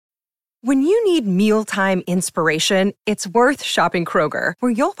When you need mealtime inspiration, it's worth shopping Kroger,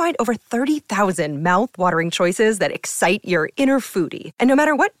 where you'll find over 30,000 mouth-watering choices that excite your inner foodie. And no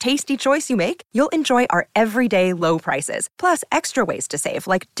matter what tasty choice you make, you'll enjoy our everyday low prices, plus extra ways to save,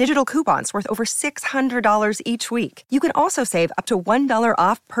 like digital coupons worth over $600 each week. You can also save up to $1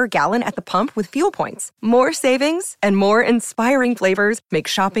 off per gallon at the pump with fuel points. More savings and more inspiring flavors make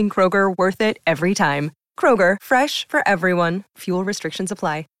shopping Kroger worth it every time. Kroger, fresh for everyone. Fuel restrictions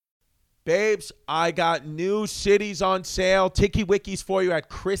apply. Babes, I got new cities on sale. Tiki Wikis for you at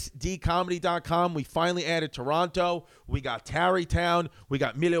chrisdcomedy.com. We finally added Toronto. We got Tarrytown. We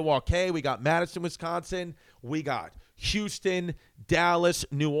got Milwaukee. We got Madison, Wisconsin. We got Houston, Dallas,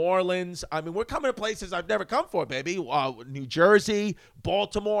 New Orleans. I mean, we're coming to places I've never come for, baby. New Jersey,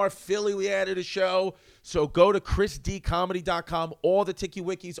 Baltimore, Philly, we added a show. So go to chrisdcomedy.com. All the Tiki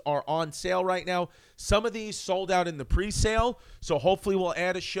Wikis are on sale right now. Some of these sold out in the pre-sale, so hopefully we'll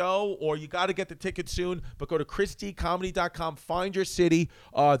add a show, or you got to get the tickets soon. But go to chrisdcomedy.com. Find your city.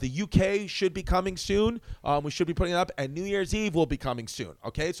 The UK should be coming soon. We should be putting it up, and New Year's Eve will be coming soon.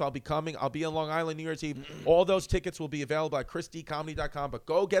 Okay, so I'll be in Long Island New Year's Eve. All those tickets will be available at chrisdcomedy.com. But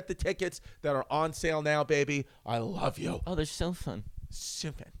go get the tickets that are on sale now, baby. I love you. Oh, they're so fun.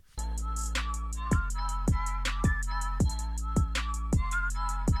 So fun.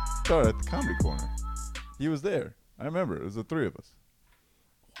 Started at the Comedy Corner. He was there. I remember. It was the three of us.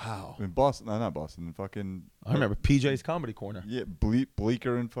 Wow. In Boston. No, not Boston. In fucking... I remember PJ's Comedy Corner. Yeah,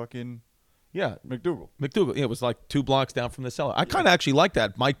 Bleecker and fucking... Yeah. McDougal. Yeah, it was like 2 blocks down from the cellar. I kind of actually liked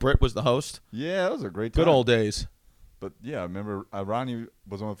that. Mike Britt was the host. Yeah, that was a great time. Good old days. But yeah, I remember Ronnie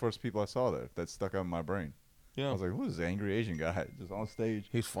was one of the first people I saw there that stuck out in my brain. Yeah. I was like, who's this angry Asian guy just on stage?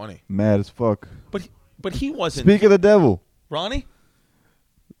 He's funny. Mad as fuck. But he wasn't. Speak of the devil. Ronnie?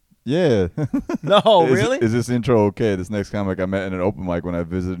 Yeah. No, really? Is this intro okay? This next comic I met in an open mic when I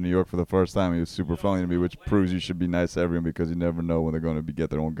visited New York for the first time. He was super friendly to me, which proves you should be nice to everyone because you never know when they're going to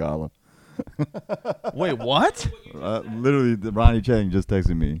get their own gala. Wait, what? Literally, Ronnie Chang just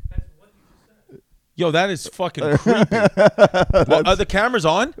texted me. Yo, that is fucking creepy. Are the cameras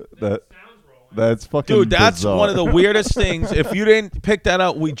on? That's fucking Dude, that's bizarre. one of the weirdest things. If you didn't pick that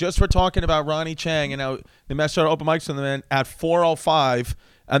up, we just were talking about Ronnie Chang, and now the mess started open mics on the man at 4:05,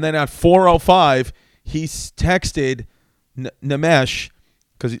 and then at 4:05, he texted Nimesh,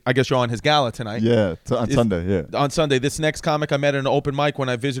 because I guess you're on his gala tonight. Yeah, on Sunday, yeah. On Sunday. This next comic I met at an open mic when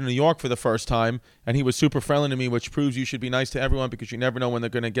I visited New York for the first time, and he was super friendly to me, which proves you should be nice to everyone because you never know when they're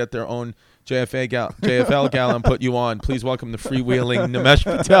going to get their own JFL gala and put you on. Please welcome the freewheeling Nimesh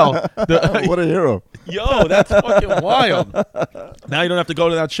Patel. What a hero. Yo, that's fucking wild. Now you don't have to go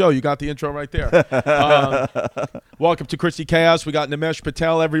to that show. You got the intro right there. Welcome to Christy Chaos. We got Nimesh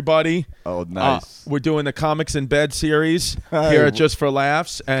Patel, everybody. Oh, nice. We're doing the Comics in Bed series here at Just for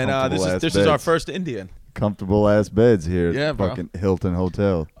Laughs, and this is our first Indian. Comfortable ass beds here. Yeah, at bro. Fucking Hilton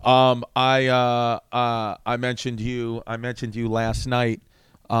Hotel. I mentioned you last night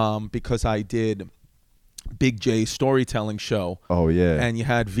because I did Big J's storytelling show. Oh yeah. And you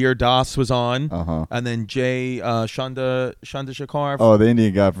had Veer Das was on. And then Jay Shanda Shankar. Oh, the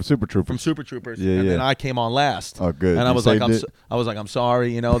Indian guy from Super Troopers. Yeah, and then I came on last. Oh, good. And I was like, I'm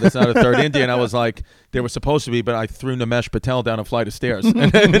sorry, there's not a third Indian. I was like, there was supposed to be, but I threw Nimesh Patel down a flight of stairs.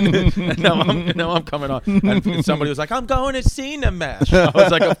 and now I'm coming on. And somebody was like, I'm going to see Nimesh. I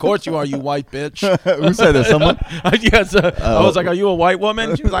was like, of course you are, you white bitch. Who said that? Someone? Yes. I was like, are you a white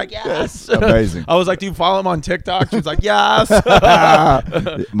woman? She was like, yes. Amazing. I was like, do you follow him on TikTok? She was like, yes.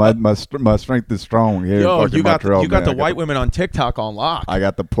 my strength is strong here. Yo, in you got Montreal, the white women on TikTok on lock. I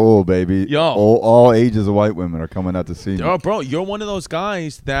got the pull, baby. Yo, all ages of white women are coming out to see me. Oh, bro, you're one of those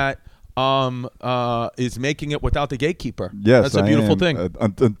guys that is making it without the gatekeeper. Yes, that's a beautiful thing.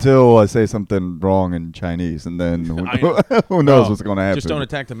 Until I say something wrong in Chinese, and then who knows what's going to happen. Just don't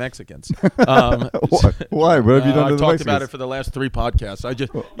attack the Mexicans. Why? What have you done to the I talked Mexicans? about it for the last 3 podcasts.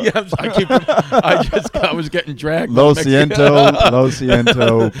 I was getting dragged. Lo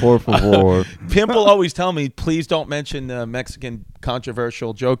siento, por favor. Pimple always tell me, please don't mention the Mexican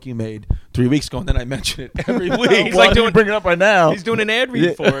controversial joke you made 3 weeks ago, and then I mention it every week. He's like bring it up right now. He's doing an ad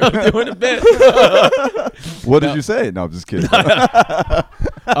read for it. I'm doing a bit. What did you say? No, I'm just kidding.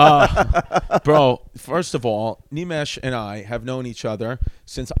 Bro, first of all, Nimesh and I have known each other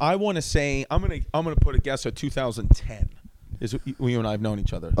since, I want to say, I'm gonna put a guess at 2010. Is you and I have known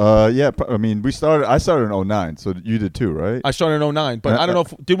each other? Yeah. I mean, I started in 2009, so you did too, right? I started in 2009, but I don't know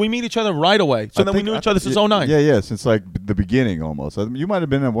did we meet each other right away? So then we knew each other since 2009. Yeah, since like the beginning almost. You might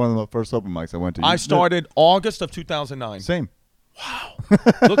have been at one of the first open mics I went to. I started August of 2009. Same.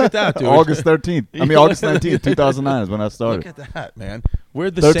 Look at that, dude. August 13th. I mean, August 19th, 2009 is when I started. Look at that, man. We're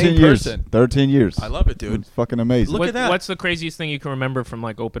the 13 same years. person. 13 years. I love it, dude. It's fucking amazing. Look at that. What's the craziest thing you can remember from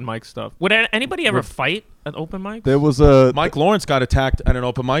like open mic stuff? Would anybody ever fight at open mics? There was a Mike Lawrence got attacked at an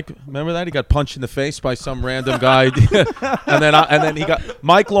open mic. Remember that? He got punched in the face by some random guy. and then he got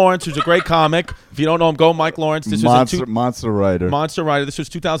Mike Lawrence, who's a great comic. If you don't know him, go Mike Lawrence. This was monster writer. Monster Writer. This was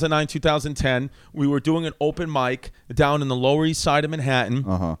 2009, 2010. We were doing an open mic down in the Lower East Side of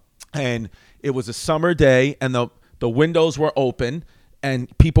Manhattan. And it was a summer day, and the windows were open,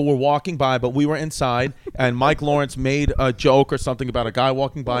 and people were walking by, but we were inside, and Mike Lawrence made a joke or something about a guy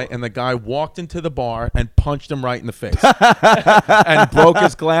walking by, and the guy walked into the bar and punched him right in the face and broke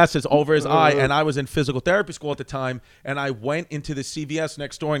his glasses over his eye. And I was in physical therapy school at the time, and I went into the CVS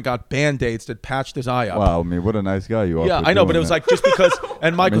next door and got Band-Aids that patched his eye up. Wow, I mean, what a nice guy you are. Yeah, I know, but it was like just because,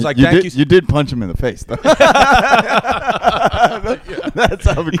 and Mike was like, thank you. You did punch him in the face, though. That's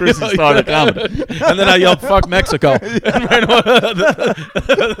how Chris started comedy. And then I yelled, "Fuck Mexico."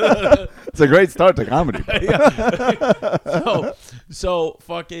 It's a great start to comedy. So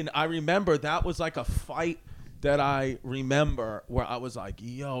fucking, I remember that was like a fight that I remember where I was like,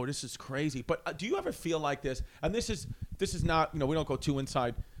 yo, this is crazy. But do you ever feel like this? And this is not, we don't go too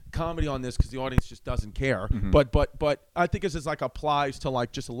inside comedy on this because the audience just doesn't care. But I think this is like applies to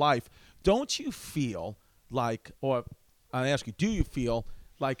like just life. Don't you feel like, or I ask you, do you feel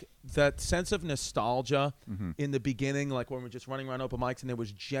like that sense of nostalgia in the beginning, like when we're just running around open mics and there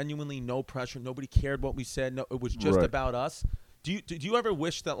was genuinely no pressure, nobody cared what we said, no, it was just about us. Do you ever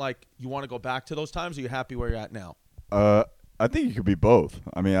wish that like you want to go back to those times, or are you happy where you're at now? I think you could be both.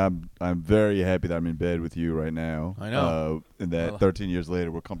 I mean, I'm very happy that I'm in bed with you right now. I know. And that 13 years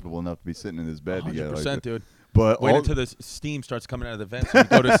later, we're comfortable enough to be sitting in this bed 100%, together. Like dude. But wait until the steam starts coming out of the vents and you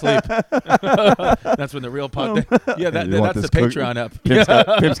go to sleep. That's when the real pod. Yeah, that's the Patreon app.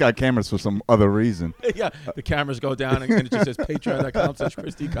 Pimp's got cameras for some other reason. Yeah, the cameras go down and it just says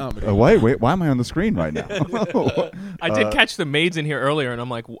patreon.com/Chris D Comedy. Why am I on the screen right now? I did catch the maids in here earlier, and I'm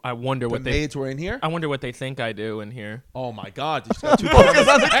like, I wonder what the maids were in here. I wonder what they think I do in here. Oh my God! You just got two cameras.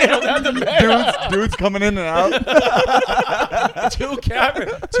 Dudes coming in and out. Two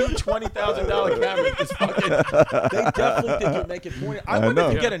 $20,000 cameras. Just fucking. They definitely think you're making porn. I wonder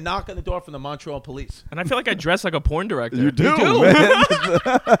if you get a knock on the door from the Montreal police. And I feel like I dress like a porn director. You do, man.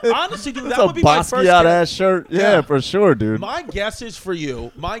 Honestly, dude, that would be my first Basquiat ass shirt. Yeah, for sure, dude. My guesses for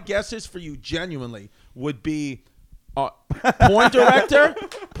you genuinely would be porn director,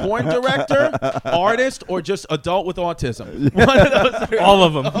 artist, or just adult with autism. One of those three. All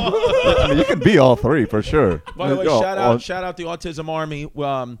of them. I mean, you can be all three for sure. By the way, shout out the Autism Army.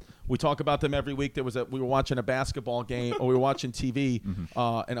 We talk about them every week. We were watching a basketball game, or we were watching TV,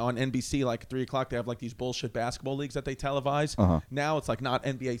 and on NBC, like 3 o'clock, they have like these bullshit basketball leagues that they televise. Now it's like not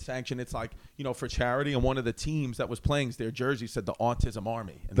NBA sanctioned. It's like, for charity. And one of the teams that was playing, their jersey said the Autism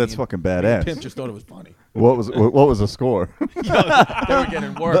Army. And that's fucking badass. Pimp just thought it was funny. What was the score? They were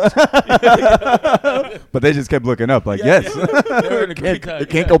getting worked. But they just kept looking up, like, yes. They were in a great time. It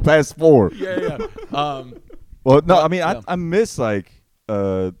can't go past 4. Yeah. Well, no, I mean, I miss like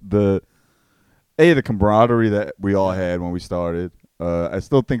the camaraderie that we all had when we started. I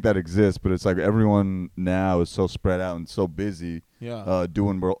still think that exists, but it's like everyone now is so spread out and so busy,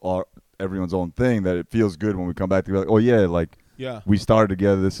 doing everyone's own thing, that it feels good when we come back to be like, oh yeah, like we started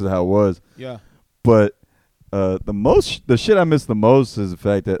together. This is how it was. Yeah. But the shit I miss the most is the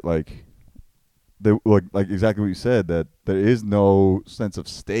fact that like exactly what you said, that there is no sense of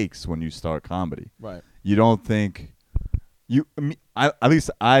stakes when you start comedy. Right. You don't think. At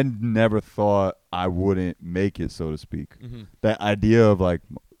least I never thought I wouldn't make it, so to speak. That idea of like,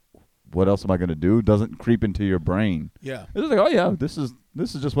 what else am I gonna do, doesn't creep into your brain. Yeah, it's like, oh yeah, this is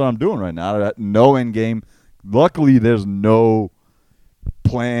just what I'm doing right now. No end game. Luckily, there's no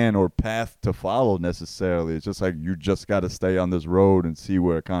plan or path to follow necessarily. It's just like you just got to stay on this road and see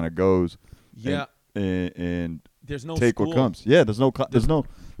where it kind of goes. Yeah, and there's no take school. what comes. Yeah, there's no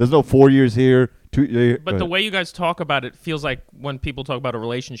 4 years here. 2 years. But the way you guys talk about it feels like when people talk about a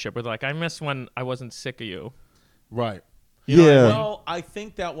relationship, where they're like, I miss when I wasn't sick of you. Right. Yeah. Well, I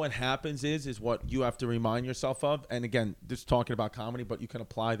think that what happens is what you have to remind yourself of. And again, just talking about comedy, but you can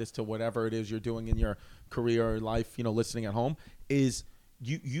apply this to whatever it is you're doing in your career or life, listening at home, is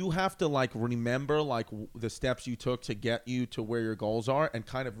you have to like remember like the steps you took to get you to where your goals are, and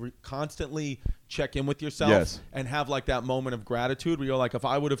kind of constantly check in with yourself and have like that moment of gratitude where you're like, if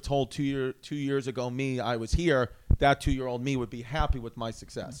I would have told 2 years ago me I was here, that 2-year-old me would be happy with my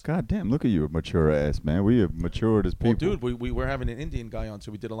success. God damn, look at you, mature ass man. We have matured as people. Well, dude, we were having an Indian guy on,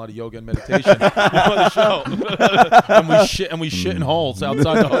 so we did a lot of yoga and meditation before the show, and we shit in holes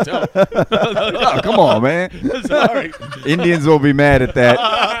outside the hotel. Oh, come on, man. Sorry. Indians will be mad at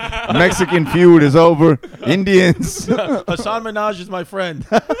that. Mexican feud is over. Indians. Hassan Minaj is my friend.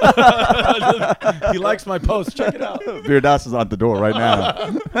 He likes my post. Check it out. Veerdas is on the door right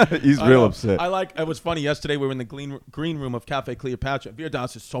now. He's real upset. It was funny. Yesterday we were in the green room of Cafe Cleopatra.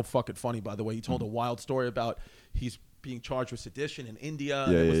 Veerdas is so fucking funny, by the way. He told a wild story about he's being charged with sedition in India.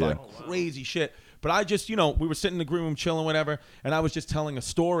 Yeah, it was yeah, like crazy shit. But I just, we were sitting in the green room chilling, whatever, and I was just telling a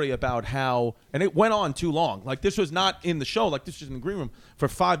story about how, and it went on too long. Like, this was not in the show. Like, this was in the green room for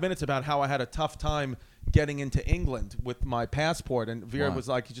 5 minutes about how I had a tough time getting into England with my passport. And Vera was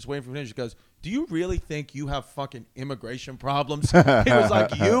like, he's just waiting for me. She goes, do you really think you have fucking immigration problems? He was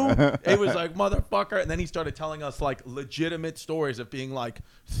like, you? He was like, motherfucker. And then he started telling us like legitimate stories of being like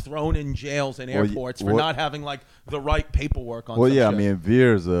thrown in jails and airports for not having like the right paperwork on. Well, yeah, shit. I mean,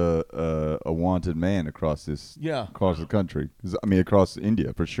 Veer's a wanted man across across the country. I mean, across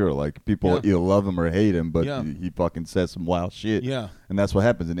India for sure. Like people either love him or hate him, but he fucking says some wild shit. Yeah, and that's what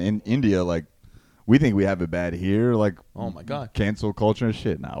happens in India. Like, we think we have it bad here, like, oh my God, cancel culture and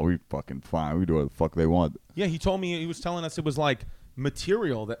shit. Nah, we fucking fine. We do what the fuck they want. Yeah, he told me, he was telling us it was like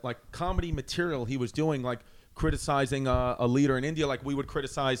material, that like comedy material he was doing, like criticizing a leader in India, like we would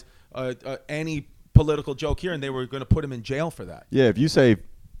criticize any political joke here, and they were going to put him in jail for that. Yeah,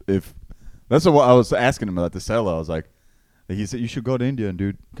 if that's what I was asking him about the cello. I was like, he said you should go to India and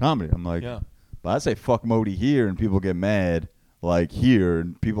do comedy. I'm like, but I say fuck Modi here, and people get mad. Like here,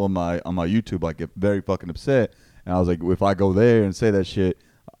 and people on my YouTube like get very fucking upset. And I was like, if I go there and say that shit,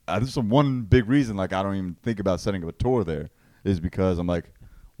 there's one big reason like I don't even think about setting up a tour there is because I'm like,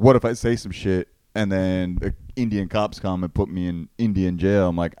 what if I say some shit and then the Indian cops come and put me in Indian jail?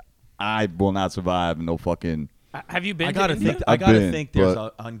 I'm like, I will not survive no fucking. Have you been? I gotta think there's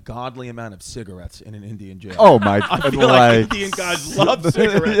an ungodly amount of cigarettes in an Indian jail. Oh my! I feel like Indian guys love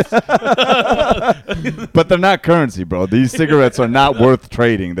cigarettes, but they're not currency, bro. These cigarettes are not worth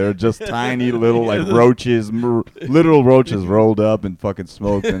trading. They're just tiny little like roaches, literal roaches rolled up and fucking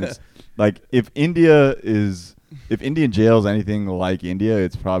smoked. And it's like if Indian jail is anything like India,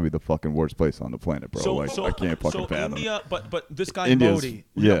 it's probably the fucking worst place on the planet, bro. I can't fucking fathom. India, but this guy Modi.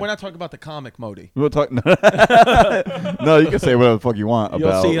 We're not talking about the comic Modi. We'll talk. No, you can say whatever the fuck you want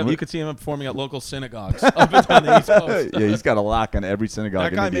about. You could see him performing at local synagogues up and down the East Coast. Yeah, he's got a lock on every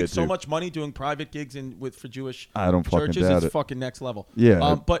synagogue. That guy in India makes so much money doing private gigs for Jewish churches. Doubt it's fucking next level.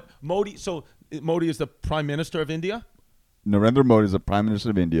 Yeah, but Modi. So Modi is the Prime Minister of India. Narendra Modi is the Prime Minister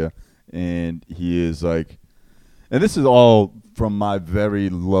of India, and he is like. And this is all from my very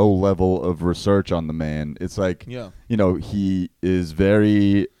low level of research on the man. It's like, he is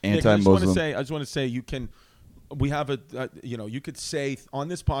very anti-Muslim. I just want to say you can. We have you could say on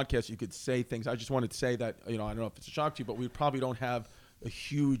this podcast, you could say things. I just wanted to say that, I don't know if it's a shock to you, but we probably don't have a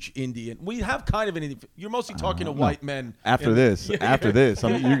huge Indian. We have kind of an Indian. You're mostly talking to white men. After this, you're going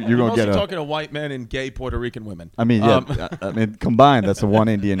to get talking to white men and gay Puerto Rican women. I mean, I mean, combined, that's a one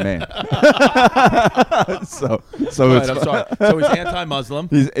Indian man. so right, I'm sorry. So he's anti-Muslim.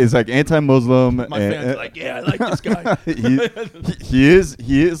 He's like anti-Muslim. My fans are like, yeah, I like this guy. he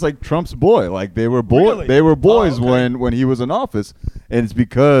is like Trump's boy. Like they were Really? They were boys when he was in office, and it's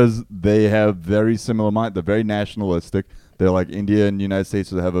because they have very similar mind. They're very nationalistic. They're like India and the United States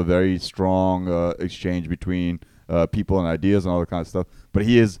have a very strong exchange between people and ideas and all that kind of stuff. But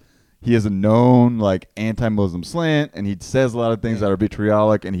he is a known like anti-Muslim slant, and he says a lot of things that are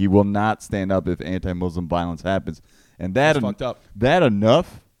vitriolic, and he will not stand up if anti-Muslim violence happens. And that fucked up. That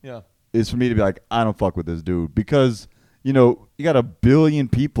enough is for me to be like, I don't fuck with this dude because you got 1 billion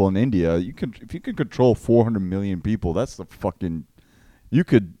people in India. If you can control 400 million people, that's the fucking you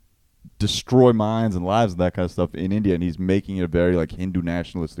could destroy minds and lives and that kind of stuff in India, and he's making it a very like Hindu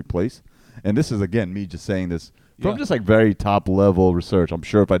nationalistic place. And this is again me just saying this from just like very top level research. I'm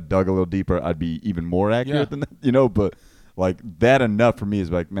sure if I dug a little deeper, I'd be even more accurate than that, but like that enough for me is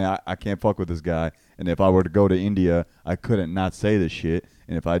like, man, I can't fuck with this guy. And if I were to go to India, I couldn't not say this shit.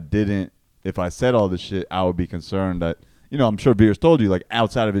 And if I said all this shit, I would be concerned that, I'm sure Veer's told you, like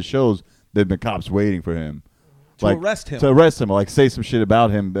outside of his shows, there've been cops waiting for him. To arrest him, or like say some shit about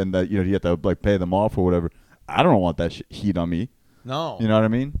him, and that you have to like pay them off or whatever. I don't want that heat on me. No, you know what I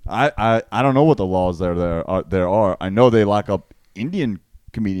mean. I don't know what the laws there are. I know they lock up Indian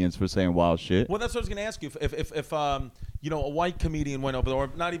comedians for saying wild shit. Well, that's what I was going to ask you. If a white comedian went over there,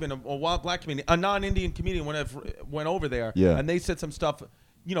 or not even a wild black comedian, a non-Indian comedian went over there, and they said some stuff,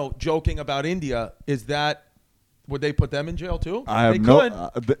 joking about India, Would they put them in jail too? I have They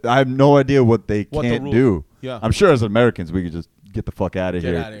no, could. I have no idea what they What the can't rule- do. Yeah. I'm sure as Americans we could just get the fuck out of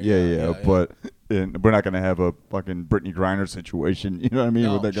Get here. outta here. Yeah, Yeah. But we're not gonna have a fucking Brittany Griner situation. You know what I mean?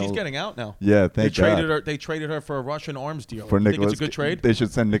 No, With that she's going- getting out now. Yeah, They thank traded God. her. They traded her for a Russian arms dealer. For You think Nicolas, it's a good trade? They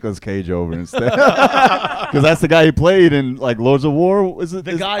should send Nicolas Cage over instead, because that's the guy he played in like Lords of War. Is it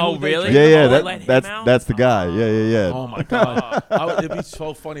The guy. Oh, who they really? traded Yeah, him Oh, over- they let him that's out? that's the guy. Yeah. Oh my god! It'd be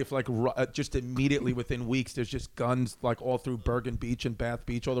so funny if like just immediately within weeks there's just guns like all through Bergen Beach and Bath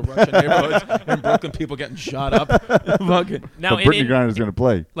Beach, all the Russian neighborhoods in Brooklyn, people getting shot up. Fucking. Now, But Brittany Griner's gonna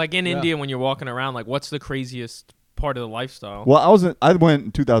play. like in Yeah. India, when you're walking around, like what's the craziest part of the lifestyle? Well, I went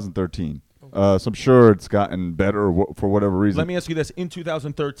in 2013, so I'm sure it's gotten better for whatever reason. Let me ask you this: in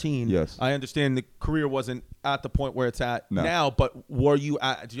 2013, Yes. I understand the career wasn't at the point where it's at No. now, but were you?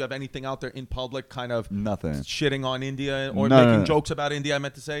 Do you have anything out there in public, kind of Nothing. shitting on India or No, making no. jokes about India? I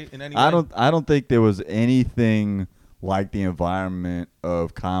meant to say in any way. I don't think there was anything like the environment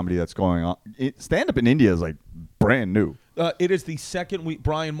of comedy that's going on. Stand up in India is like brand new. It is the second week.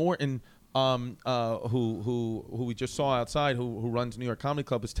 Brian Morton, who we just saw outside, who runs New York Comedy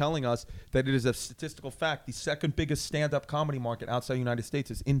Club, is telling us that it is a statistical fact. The second biggest stand-up comedy market outside the United States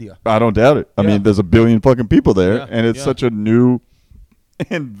is India. I don't doubt it. I Yeah. mean, there's a billion fucking people there, Yeah, and it's yeah. such a new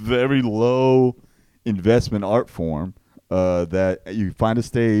and very low investment art form that you find a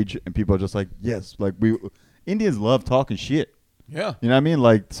stage and people are just like, yes, like Indians love talking shit. Yeah. You know what I mean?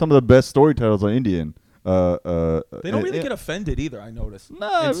 Like some of the best storytellers are Indian. They don't really and- get offended either, I noticed. No,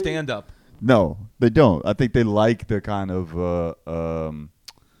 I in mean- stand-up. No, they don't. I think they like the kind of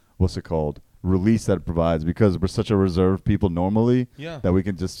what's it called? Release that it provides, because we're such a reserved people normally. Yeah. That we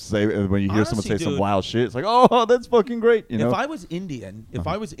can just say when you hear someone Honestly, say some dude, wild shit, it's like, oh, that's fucking great. You know. If I was Indian,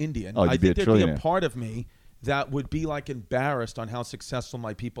 Oh, I you'd think be a there'd be a trillionaire. part of me that would be like embarrassed on how successful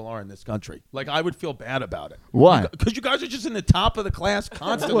my people are in this country. Like I would feel bad about it. Why? Because you guys are just in the top of the class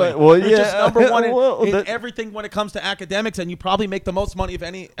constantly. Well, You're just yeah. number one in, Well, in that- everything when it comes to academics, and you probably make the most money of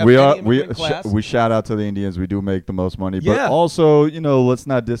any. Of we any are we immigrant class. we shout out to the Indians. We do make the most money, but Yeah. also, you know, let's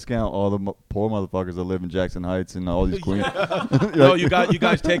not discount all the poor motherfuckers that live in Jackson Heights and all these Queens. No, you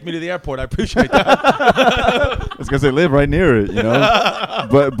guys take me to the airport. I appreciate that. It's because they live right near it, you know.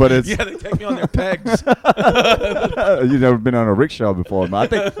 but it's Yeah, they take me on their pegs. you've never been on a rickshaw before, man. I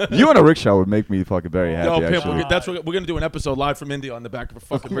think you on a rickshaw would make me fucking very happy. No, Pimp, actually, that's what we're gonna do an episode live from India on the back of a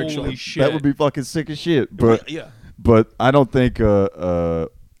fucking rickshaw. Holy shit! that would be fucking sick as shit. But Yeah. but I don't think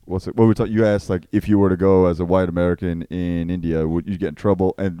what's it? What we talking? You asked like if you were to go as a white American in India, would you get in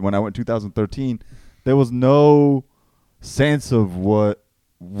trouble? And when I went in 2013, there was no sense of what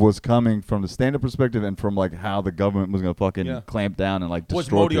was coming from the stand-up perspective and from like how the government was gonna fucking Yeah. clamp down and like destroy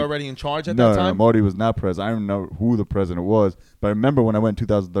Was Modi people. already in charge at No, that no, time? Modi was not president. I don't know who the president was, but I remember when I went in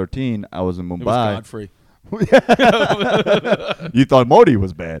 2013, I was in It was Mumbai. Godfrey. You thought Modi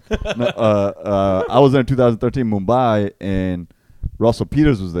was bad. No, I was there in 2013 Mumbai, and Russell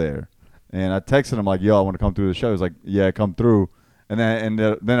Peters was there. And I texted him like, yo, I want to come through the show. He was like, yeah, come through. And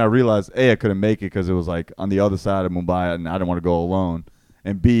then I realized, A, I couldn't make it because it was like on the other side of Mumbai, and I didn't want to go alone.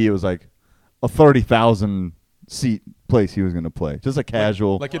 And B, it was like a 30,000 seat place he was going to play. Just a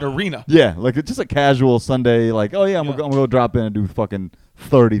casual. Like an arena. Yeah, like just a casual Sunday, like, oh yeah, I'm gonna go drop in and do fucking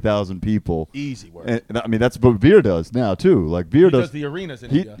 30,000 people. Easy work. And, I mean, that's what Veer does now too. Like Veer He does, does the arenas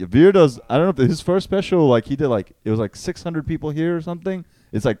in he India. Veer does. I don't know if his first special, like he did, like it was like 600 people here or something.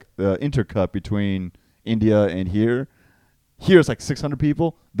 It's like intercut between India and here. Here it's like 600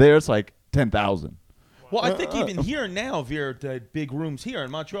 people. There it's like 10,000. Well, I think even here now, Veer did big rooms here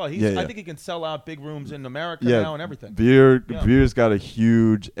in Montreal. Yeah. I think he can sell out big rooms in America Yeah, now and everything. Veer, Yeah. Veer's got a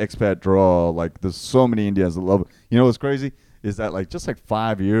huge expat draw. Like there's so many Indians that love it. You know what's crazy is that like just like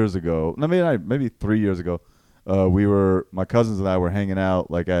 5 years ago, maybe 3 years ago, my cousins and I were hanging out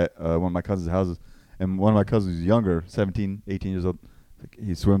like at one of my cousins' houses, and one of my cousins is younger, 17, 18 years old. Like,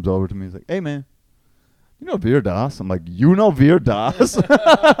 he swims over to me. He's like, "Hey man, you know Veer Das?" I'm like, "You know Veer Das?"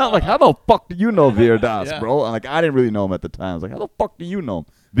 I'm like, "How the fuck do you know Veer Das, Yeah. bro?" I'm like, I didn't really know him at the time. I was like, "How the fuck do you know him?"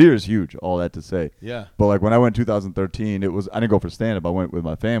 Veer is huge. All that to say. Yeah. But like when I went in 2013, I didn't go for stand up. I went with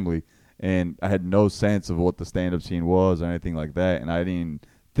my family, and I had no sense of what the stand up scene was or anything like that. And I didn't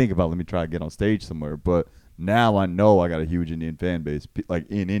think about let me try to get on stage somewhere. But now I know I got a huge Indian fan base. Like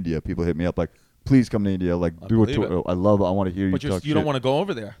in India, people hit me up like, "Please come to India. Like I do a believe tour. it. I love it. I want to hear you But talk you don't shit." want to go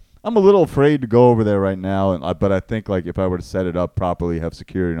over there. I'm a little afraid to go over there right now, but I think like if I were to set it up properly, have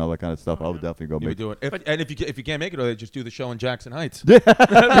security and all that kind of stuff, I would definitely go You make would do it. And if you can't make it over there, just do the show in Jackson Heights.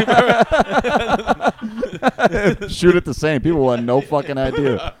 shoot at the same. People will have no fucking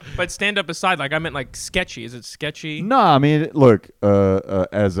idea. But stand up aside, like I meant like sketchy. Is it sketchy? No, I mean, look,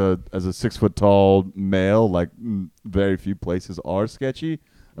 as a 6 foot tall male, like very few places are sketchy.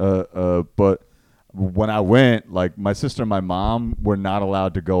 But when I went, like my sister and my mom were not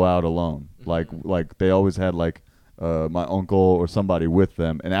allowed to go out alone. Like they always had like my uncle or somebody with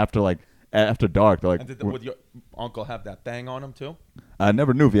them. And after dark, they're like. And would your uncle have that thing on him too? I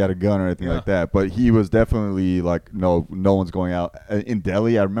never knew if he had a gun or anything like that, but he was definitely like, no one's going out. In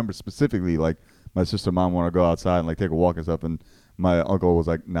Delhi, I remember specifically like my sister and mom want to go outside and like take a walk and stuff, and my uncle was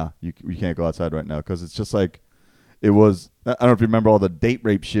like, nah, you can't go outside right now, because it's just like. It was. I don't know if you remember all the date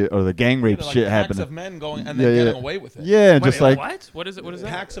rape shit or the gang rape shit happening. Packs of men going and then getting away with it. Yeah, and Wait, just like what? What is it? What is that?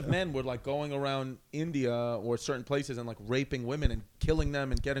 Packs of men were like going around India or certain places and like raping women and killing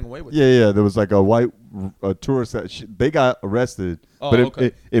them and getting away with it. Yeah. There was like a white tourist that they got arrested, but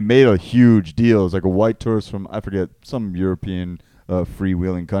okay. it made a huge deal. It was like a white tourist from I forget some European.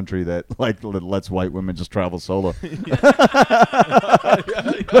 Freewheeling country that like lets white women just travel solo. She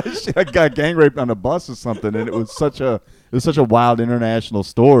got gang raped on a bus or something, and it was such a wild international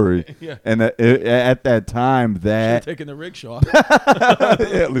story. Yeah. And at that time, that taking the rickshaw.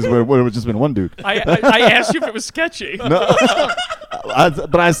 at least it would have just been one dude. I asked you if it was sketchy. No,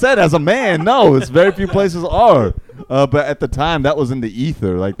 but I said as a man, no, it's very few places are. But at the time, that was in the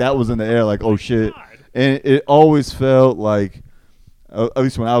ether, like that was in the air, like oh shit, and it always felt like. At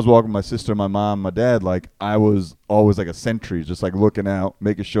least when I was walking with my sister, my mom, my dad, like I was always like a sentry, just like looking out,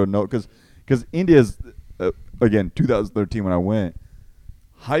 making sure because India's again 2013 when I went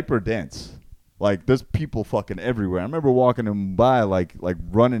hyper dense, like there's people fucking everywhere. I remember walking in by like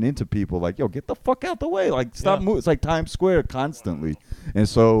running into people, like yo get the fuck out the way, like stop moving. It's like Times Square constantly, and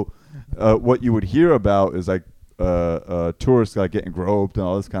so what you would hear about is like tourists like getting groped and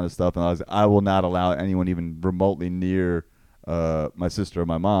all this kind of stuff, and I will not allow anyone even remotely near. My sister or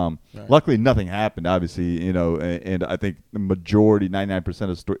my mom. Right. Luckily, nothing happened. Obviously, and I think the majority, 99%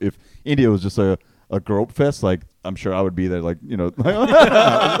 of story. If India was just a grope fest, like I'm sure I would be there. Like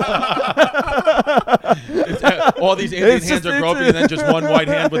all these Indian hands are groping, and then just one white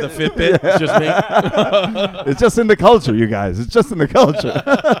hand with a Fitbit. It's just me. It's just in the culture, you guys. It's just in the culture.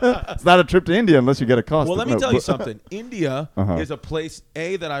 It's not a trip to India unless you get a cost. Well, let me tell you something. India is a place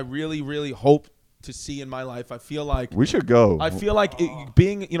that I really, really hope to see in my life. I feel like we should go. I feel like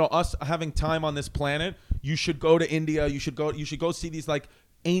being, us having time on this planet, you should go to India. You should go see these like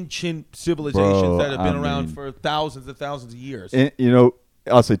ancient civilizations that have been around for thousands and thousands of years. And,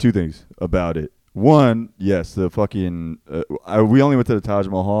 I'll say two things about it. One, yes, the fucking we only went to the Taj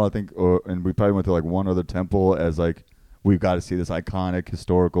Mahal, I think, and we probably went to like one other temple as like we've got to see this iconic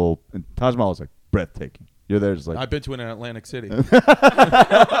historical. And Taj Mahal is like breathtaking. You're there just like I've been to it in Atlantic City.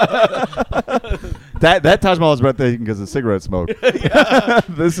 that Taj Mahal is breathtaking because of cigarette smoke.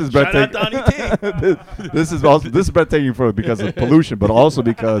 This is breathtaking. Shout out Donnie T. This is breathtaking because of pollution, but also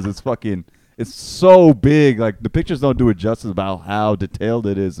because it's so big. Like the pictures don't do it justice about how detailed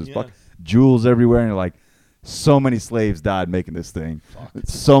it is. There's fucking jewels everywhere, and you're like, so many slaves died making this thing.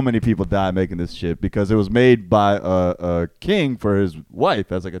 So many people died making this shit because it was made by a king for his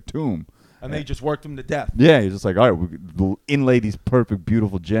wife as like a tomb. And they just worked him to death. Yeah, he's just like, all right, we'll inlay these perfect,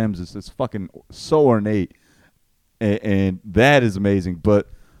 beautiful gems. It's fucking so ornate. And that is amazing. But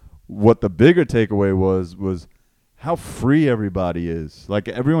what the bigger takeaway was how free everybody is. Like,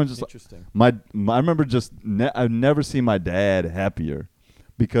 everyone's just interesting. I remember just, I've never seen my dad happier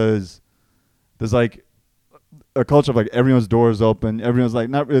because there's like, a culture of like everyone's doors open, everyone's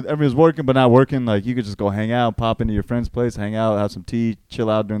working but not working. Like you could just go hang out, pop into your friend's place, hang out, have some tea, chill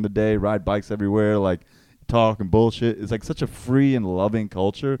out during the day, ride bikes everywhere, like talk and bullshit. It's like such a free and loving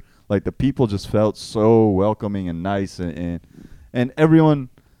culture. Like the people just felt so welcoming and nice, and everyone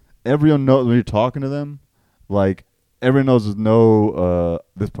knows when you're talking to them, like everyone knows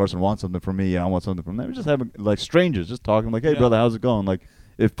this person wants something from me, I want something from them. We're just having like strangers just talking like, hey brother, how's it going? Like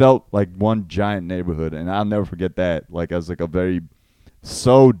it felt like one giant neighborhood, and I'll never forget that. Like, as like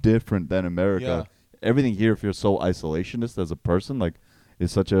so different than America. Yeah. Everything here feels so isolationist as a person. Like,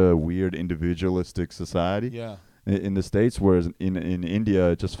 it's such a weird individualistic society. Yeah. In the States, whereas in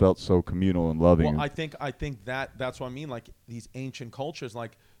India, it just felt so communal and loving. Well, I think that's what I mean. Like these ancient cultures,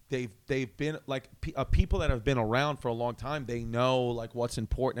 like they've been like people that have been around for a long time. They know like what's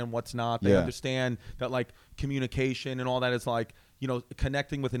important and what's not. They understand that like communication and all that is like.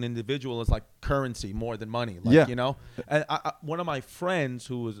 connecting with an individual is like currency more than money. Like, Yeah. you know, and one of my friends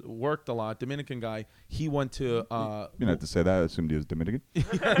who worked a lot, Dominican guy, he went to. You don't have to say that. I assumed he was Dominican.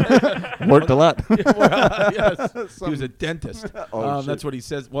 Worked a lot. Yes. He was a dentist. Oh, that's what he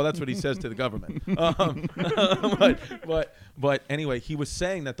says. Well, that's what he says to the government. But anyway, he was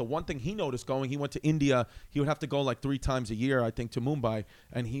saying that the one thing he noticed he went to India. He would have to go like 3 times a year, I think, to Mumbai,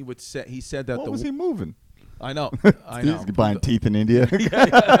 and he said that What was he moving? I know. He's buying teeth in India.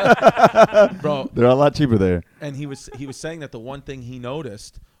 Bro. They're a lot cheaper there. And he was saying that the one thing he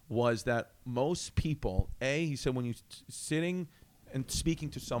noticed was that most people, he said when you're sitting and speaking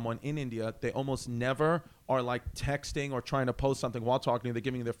to someone in India, they almost never are like texting or trying to post something while talking to you. They're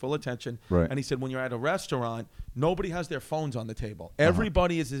giving you their full attention. Right. And he said when you're at a restaurant, nobody has their phones on the table.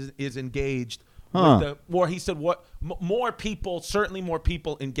 Everybody is engaged. Or he said more people, certainly more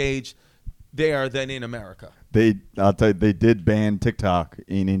people engaged there than in America. I'll tell you, they did ban TikTok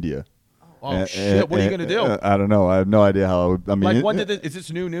in India. Oh shit! What are you gonna do? I don't know. I have no idea how. I mean, like, when is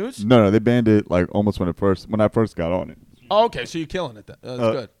this new news? No, they banned it like almost when I first got on it. Oh, okay, so you're killing it. That's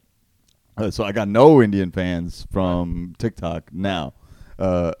good. So I got no Indian fans from TikTok now,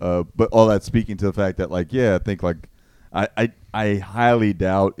 but all that speaking to the fact that like I think like I highly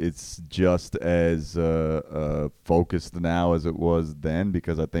doubt it's just as focused now as it was then,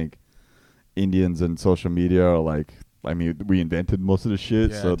 because I think Indians and social media are like, I mean, we invented most of the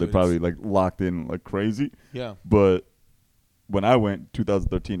shit, so they're probably like locked in like crazy. Yeah. But when I went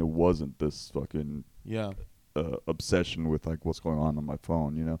 2013, it wasn't this fucking obsession with like what's going on my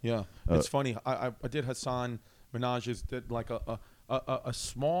phone, you know? Yeah. It's funny. I did Hassan Minaj's did like a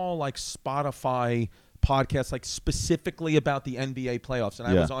small like Spotify podcast like specifically about the NBA playoffs, and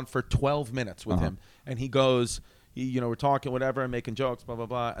I was on for 12 minutes with him, and he goes, we're talking whatever and making jokes, blah blah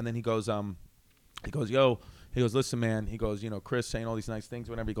blah, and then he goes, listen, man, he goes, Chris saying all these nice things,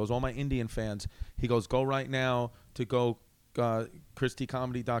 whatever. He goes, all my Indian fans, he goes, go right now to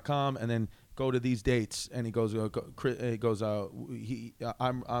ChrisDComedy.com and then go to these dates, and he goes,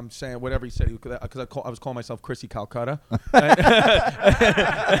 I'm saying whatever he said, because I was calling myself Chrissy Calcutta, and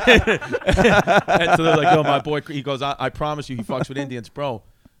so they're like, yo, my boy, he goes, I promise you, he fucks with Indians, bro.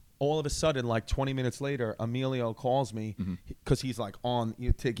 All of a sudden, like 20 minutes later, Emilio calls me because he's like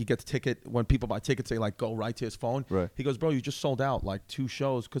he gets a ticket. When people buy tickets, they like go right to his phone. Right. He goes, bro, you just sold out like 2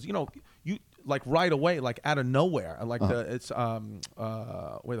 shows, because you like right away, like out of nowhere, like it's where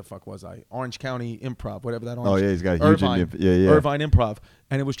the fuck was I? Orange County Improv, whatever that. Orange, he's got a huge Irvine Improv,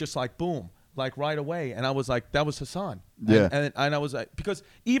 and it was just like boom, like right away, and I was like, that was Hassan. And I was like, because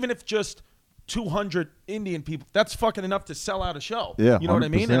even if just 200 Indian people, that's fucking enough to sell out a show. Yeah, you know what I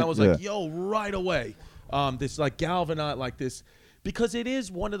mean? And I was like, yo, right away. This like galvanized like this, because it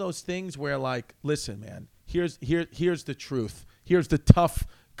is one of those things where like, listen, man, here's the truth. Here's the tough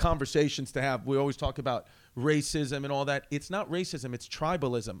conversations to have. We always talk about racism and all that. It's not racism, it's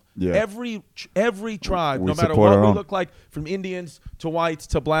tribalism. Yeah. Every tribe, no matter what we look like, from Indians to whites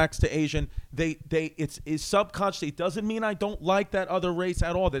to blacks to Asian, it's subconsciously. It doesn't mean I don't like that other race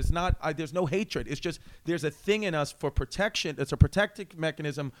at all. There's no hatred. It's just there's a thing in us for protection. It's a protective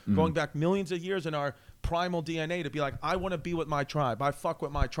mechanism going back millions of years in our primal DNA to be like, I want to be with my tribe. I fuck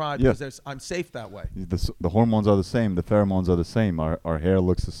with my tribe because I'm safe that way. The hormones are the same. The pheromones are the same. Our hair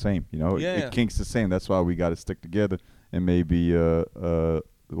looks the same. It kinks the same. That's why we got to stick together, and maybe we'll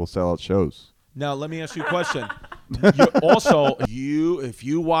sell out shows. Now, let me ask you a question. If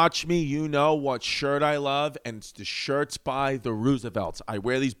you watch me, you know what shirt I love, and it's the shirts by the Roosevelts. I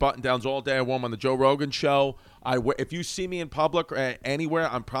wear these button-downs all day. I wore them on the Joe Rogan show. If you see me in public or anywhere,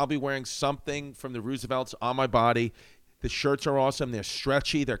 I'm probably wearing something from the Roosevelts on my body. The shirts are awesome. They're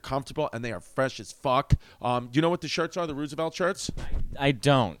stretchy, they're comfortable, and they are fresh as fuck. Do you know what the shirts are, the Roosevelt shirts? I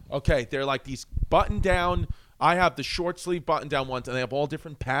don't. Okay, they're like these button-down. I have the short sleeve button-down ones, and they have all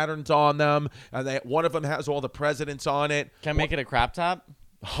different patterns on them. And one of them has all the presidents on it. Can I make it a crop top?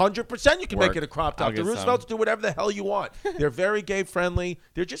 100% you can make it a crop top. The Roosevelts do whatever the hell you want. They're very gay-friendly.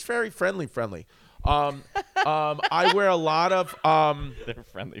 They're just very friendly. I wear a lot of they're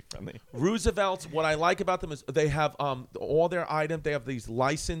friendly. Roosevelt's. What I like about them is they have all their items. They have these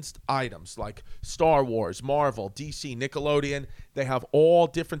licensed items like Star Wars, Marvel, DC, Nickelodeon. They have all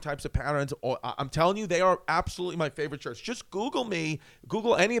different types of patterns. I'm telling you, they are absolutely my favorite shirts. Just Google me,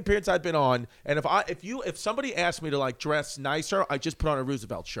 Google any appearance I've been on, and if somebody asked me to like dress nicer, I just put on a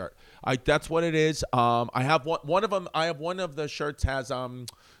Roosevelt shirt. That's what it is. I have one of them. I have one of the shirts has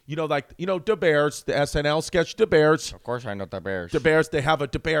the Bears, the SNL sketch, the Bears. Of course I know the Bears. The Bears, they have a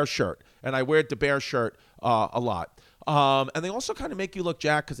the Bear shirt, and I wear the Bear shirt a lot. And they also kind of make you look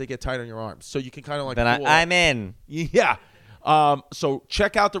jacked because they get tight on your arms, so you can kind of like. Then I'm in. Yeah. So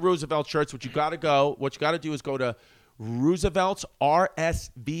check out the Roosevelt shirts. What you got to do is go to Roosevelt's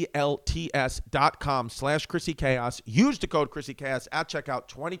RSVLTS.com/Chrissy Chaos. Use the code Chrissy Chaos at checkout,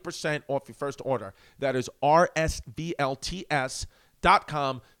 20% off your first order. That is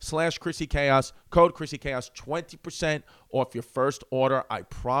RSVLTS.com/Chrissy Chaos. Code Chrissy Chaos, 20% off your first order. I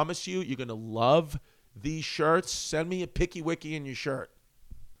promise you, you're going to love these shirts. Send me a picky wiki in your shirt.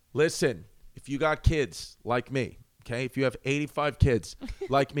 Listen, if you got kids like me, okay, if you have 85 kids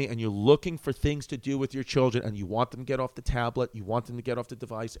like me and you're looking for things to do with your children and you want them to get off the tablet, you want them to get off the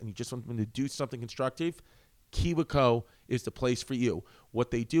device, and you just want them to do something constructive, KiwiCo is the place for you.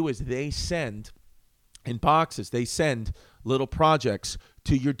 What they do is they send in boxes, they send little projects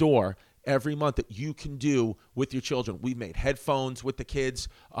to your door every month that you can do with your children. We made headphones with the kids.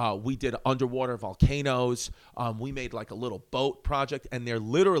 We did underwater volcanoes. We made like a little boat project, and they're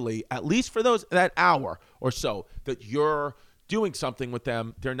literally, at least for that hour or so that you're doing something with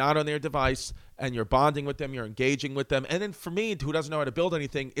them, they're not on their device, and you're bonding with them, you're engaging with them. And then for me, who doesn't know how to build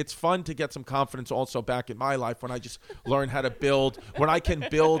anything, it's fun to get some confidence also back in my life when I just learned how to build, when I can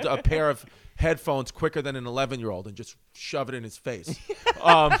build a pair of headphones quicker than an 11-year-old and just shove it in his face.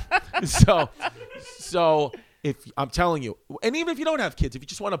 So if I'm telling you, and even if you don't have kids, if you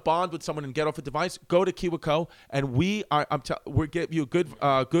just want to bond with someone and get off a device, go to KiwiCo, and we're giving you a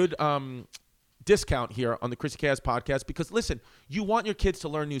good discount here on the Chrissy Chaos podcast, because listen, you want your kids to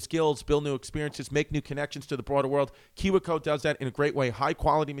learn new skills, build new experiences, make new connections to the broader world. KiwiCo does that in a great way. High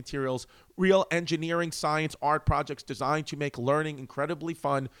quality materials, real engineering, science, art projects designed to make learning incredibly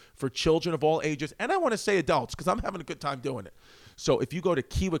fun for children of all ages. And I want to say adults, because I'm having a good time doing it. So if you go to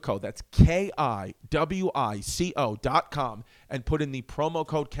KiwiCo, that's KIWICO.com, and put in the promo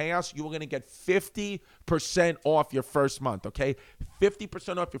code Chaos, you are going to get 50% off your first month, okay?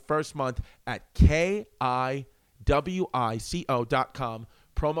 50% off your first month at KIWICO.com.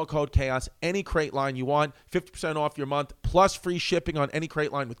 Promo code Chaos. Any crate line you want, 50% off your month, plus free shipping on any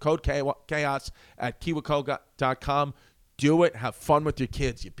crate line with code Chaos at KiwiCo.com. Do it. Have fun with your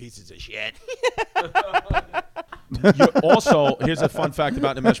kids, you pieces of shit. Also, here's a fun fact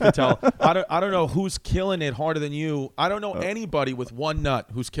about Nimesh Patel. I don't know who's killing it harder than you. I don't know anybody with one nut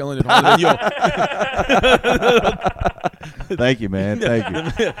who's killing it harder than you. Thank you, man.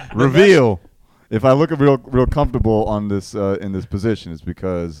 Thank you. Reveal. If I look real comfortable on this in this position, it's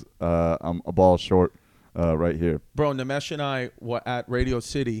because I'm a ball short right here. Bro, Nimesh and I were at Radio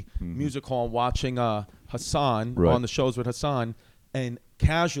City Music Hall watching Hassan on the shows with Hassan, and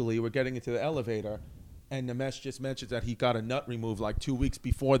casually we're getting into the elevator, and Nimesh just mentions that he got a nut removed like 2 weeks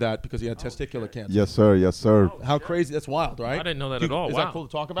before that because he had testicular cancer. Yes, sir. Yes, sir. How crazy. That's wild, right? I didn't know that at all. Is that cool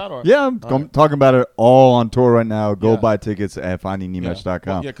to talk about? Or? Yeah, I'm talking about it all on tour right now. Go buy tickets at findingnimesh.com.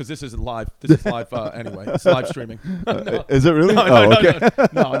 Well, yeah, because this isn't live. This is live anyway. It's live streaming. No. Is it really? No, okay.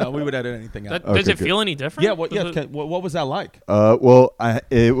 No, we would edit anything out. Does it feel any different? Yeah, what was that like? Well,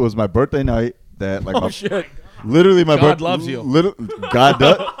 it was my birthday night. That like shit. Literally my birthday. God loves you.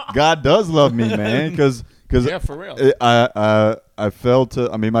 God does love me, man, because yeah, for real. I felt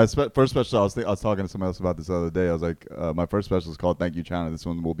to. I mean, my first special. I was talking to someone else about this the other day. I was like, my first special is called Thank You China. This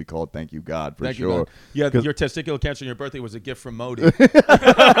one will be called Thank You God for sure. You, yeah, your testicular cancer on your birthday was a gift from Modi.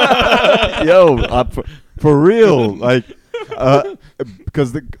 Yo, for real, like,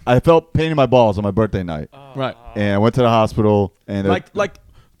 because I felt pain in my balls on my birthday night. Right. And I went to the hospital and like.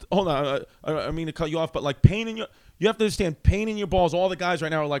 Hold on, I mean to cut you off, but like pain in your. You have to understand, pain in your balls. All the guys right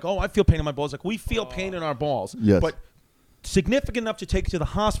now are like, oh, I feel pain in my balls. Like, we feel pain in our balls. Yes. But significant enough to take you to the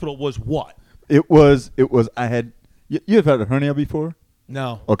hospital was what? It was. I had. You have had a hernia before?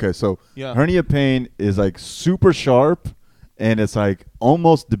 No. Okay, so hernia pain is like super sharp, and it's like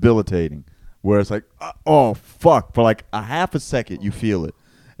almost debilitating. Where it's like, oh fuck, for like a half a second you feel it,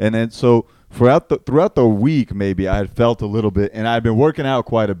 and then so. Throughout the week, maybe I had felt a little bit, and I had been working out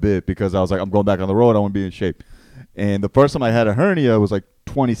quite a bit because I was like, I'm going back on the road. I want to be in shape. And the first time I had a hernia was like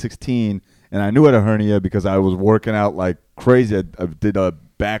 2016, and I knew I had a hernia because I was working out like crazy. I did a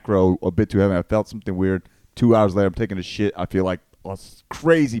back row a bit too heavy. I felt something weird. 2 hours later, I'm taking a shit. I feel like a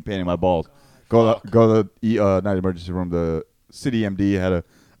crazy pain in my balls. Go to the not emergency room. The city MD had a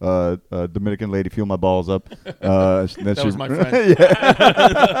Dominican lady feel my balls up. That was my friend.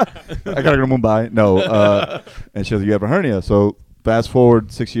 I gotta go to Mumbai. No, and she was like, you have a hernia. So fast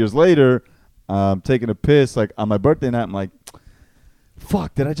forward 6 years later, I'm taking a piss like on my birthday night. I'm like,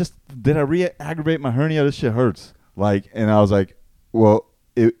 fuck, did I re-aggravate my hernia? This shit hurts. Like, and I was like, well,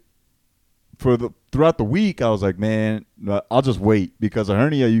 throughout the week, I was like, man, I'll just wait, because a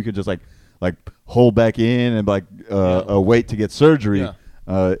hernia you could just like hold back in and like wait to get surgery. Yeah.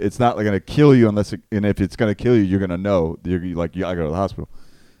 It's not like gonna kill you unless and if it's gonna kill you, you're gonna know. You're like, I go to the hospital.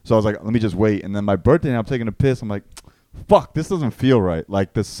 So I was like, let me just wait. And then my birthday, I'm taking a piss. I'm like, fuck, this doesn't feel right.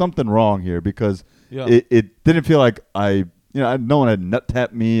 Like there's something wrong here because it didn't feel like no one had nut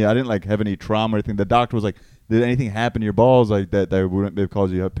tapped me. I didn't like have any trauma or anything. The doctor was like, did anything happen to your balls like that wouldn't have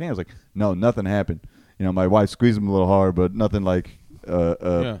caused you to have pain? I was like, no, nothing happened. My wife squeezed them a little hard, but nothing like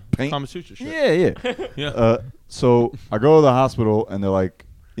pain. Kama Sutra shit. Yeah. So I go to the hospital and they're like,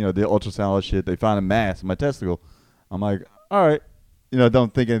 the ultrasound all that shit. They found a mass in my testicle. I'm like, all right.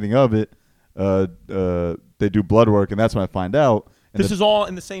 Don't think anything of it. They do blood work, and that's when I find out. And this is all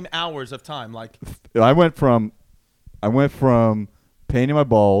in the same hours of time. Like I went from pain in my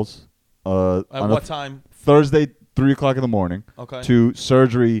balls. At what time? Thursday, 3:00 in the morning. Okay. To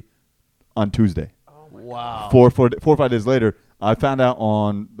surgery on Tuesday. Oh, wow. 4 or 5 days later, I found out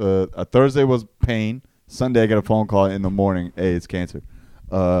on a Thursday was pain. Sunday, I get a phone call in the morning. Hey, it's cancer.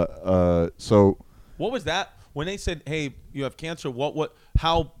 So what was that? When they said, "Hey, you have cancer," what was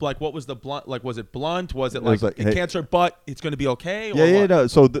the blunt? Like, was it blunt? Was it like hey, cancer, but it's going to be okay? Yeah. No.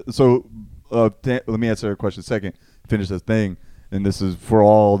 So let me answer your question second. Finish this thing, and this is for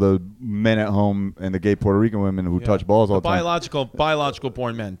all the men at home and the gay Puerto Rican women who touch balls all the time. Biological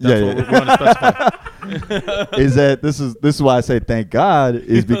born men. That's what we're going to specify. Is that this is why I say thank God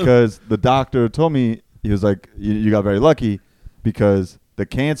is because the doctor told me, he was like, you got very lucky because the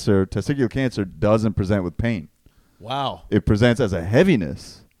cancer, testicular cancer, doesn't present with pain. Wow. It presents as a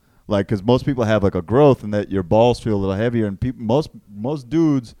heaviness, like because most people have like a growth and that your balls feel a little heavier, and most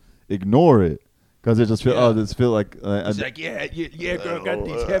dudes ignore it because they just feel this feel like. It's like girl, got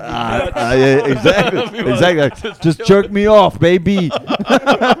these heavy nuts. Exactly. Like, just jerk me off, baby.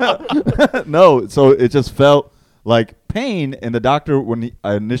 No, so it just felt like pain, and the doctor when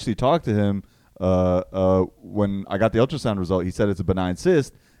I initially talked to him. When I got the ultrasound result, he said it's a benign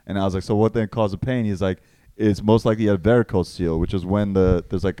cyst, and I was like, so what then caused the pain? He's like, it's most likely a varicocele, which is when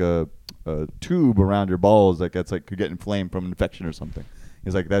there's like a tube around your balls that gets like could get inflamed from an infection or something.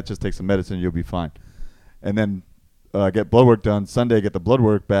 He's like, that just takes some medicine, you'll be fine. And then I get blood work done Sunday, I get the blood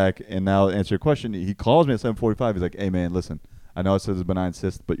work back, and now to answer your question, he calls me at 7:45. He's like, hey man, listen, I know it says it's a benign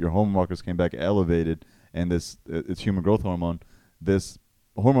cyst, but your hormone markers came back elevated, and it's human growth hormone. This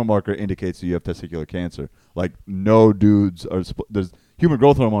hormone marker indicates that you have testicular cancer. Like no dudes are there's human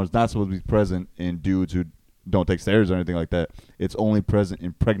growth hormone is not supposed to be present in dudes who don't take steroids or anything like that. It's only present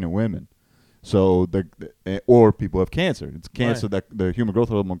in pregnant women. So or people have cancer. It's cancer that the human growth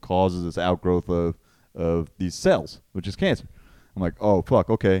hormone causes this outgrowth of these cells, which is cancer. I'm like, oh fuck,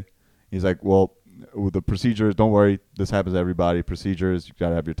 okay. He's like, well, the procedure, don't worry, this happens to everybody. Procedures, you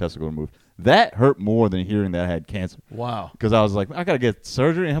gotta have your testicle removed. That hurt more than hearing that I had cancer. Wow. Because I was like, I gotta get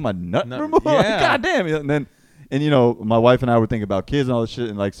surgery and have my nut removed. Yeah. God damn. And my wife and I were thinking about kids and all this shit,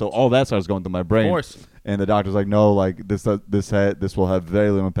 and like so all that starts going through my brain. Of course. And the doctor's like, no, like this will have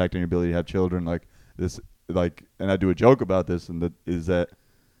very little impact on your ability to have children. Like this, like, and I do a joke about this, and that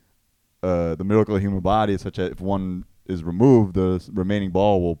the miracle of the human body is such that if one is removed, the remaining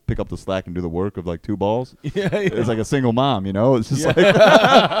ball will pick up the slack and do the work of like two balls. Yeah. It's like a single mom, It's just like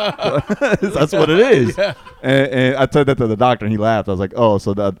that's what it is. Yeah. And I said that to the doctor, and he laughed. I was like, oh,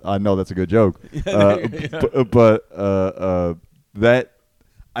 so that I know that's a good joke. But that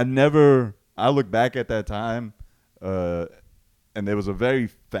I look back at that time, and there was a very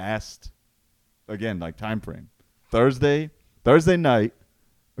fast, again, like time frame. Thursday night.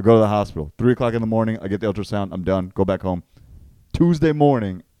 I go to the hospital. 3:00 in the morning, I get the ultrasound. I'm done. Go back home. Tuesday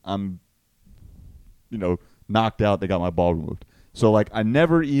morning, I'm, knocked out. They got my ball removed. So, like, I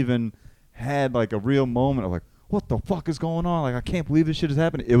never even had, like, a real moment of, like, what the fuck is going on? Like, I can't believe this shit is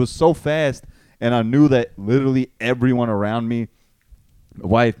happening. It was so fast, and I knew that literally everyone around me, my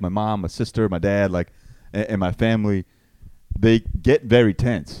wife, my mom, my sister, my dad, like, and my family, they get very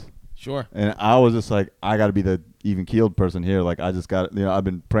tense. Sure. And I was just like, I got to be the even-keeled person here. Like, I just got, I've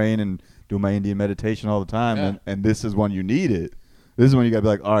been praying and doing my Indian meditation all the time, and this is when you need it. This is when you got to be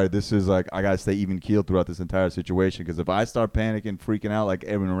like, all right, this is like, I got to stay even-keeled throughout this entire situation, because if I start panicking, freaking out like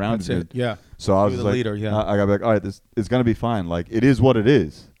everyone around me. Yeah. So I was just like, leader, I got to be like, all right, this it's going to be fine. Like, it is what it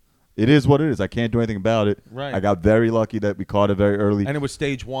is. It is what it is. I can't do anything about it. Right. I got very lucky that we caught it very early. And it was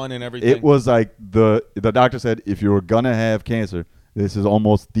stage 1 and everything. It was like the doctor said, if you were going to have cancer, this is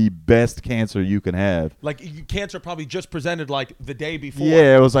almost the best cancer you can have. Like, cancer probably just presented like the day before.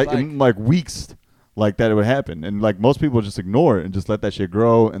 Yeah, it was like in like weeks like that it would happen. And like most people just ignore it and just let that shit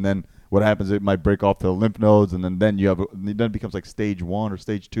grow. And then what happens, it might break off the lymph nodes, and then it becomes like stage 1 or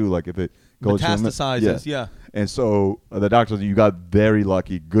stage 2. Like if it goes metastasizes, yeah. And so the doctor said, you got very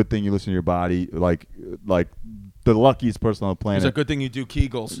lucky. Good thing you listen to your body. Like the the luckiest person on the planet. It's a good thing you do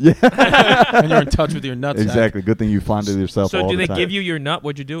Kegels. Yeah. And you're in touch with your nutsack. Exactly. Good thing you find it yourself. So all do the they time. give you your nut?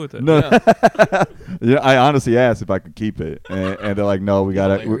 What'd you do with it? No. Yeah, I honestly asked if I could keep it, and they're like, "No, we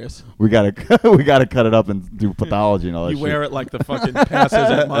gotta we gotta cut it up and do pathology and all that." You shit. wear it like the fucking passes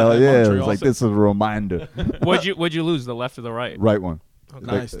at Hell yeah! Montreal. It's like this is a reminder. What'd you lose? The left or the right? Right one.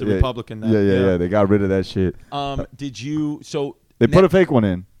 Nice, the yeah, Republican. Yeah. They got rid of that shit. Did you? So They put a fake one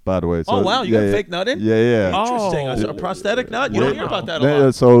in, by the way. So, oh wow, you got a fake nut in? Yeah. Interesting. Oh. A prosthetic nut. You don't hear about that a Yeah,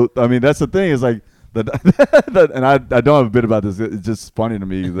 lot. so I mean, that's the thing is like and I don't have a bit about this. It's just funny to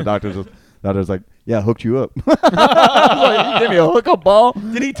me. The doctor's like, yeah, I hooked you up. Like, you gave me a hookup ball.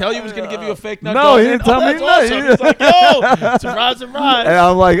 Did he tell you he was going to give you a fake nut? No, he didn't tell me that's nothing. awesome. He's like, yo, surprise.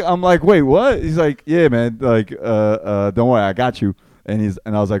 And I'm like, wait, what? He's like, yeah, man. Like, don't worry, I got you. And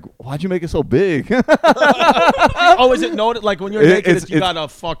I was like, why'd you make it so big? Oh, is it noted? Like when you're naked, you got a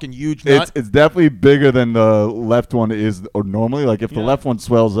fucking huge nut? It's definitely bigger than the left one is or normally. Like if the left one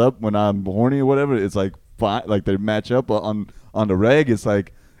swells up when I'm horny or whatever, it's like fine. Like they match up. But on the reg, it's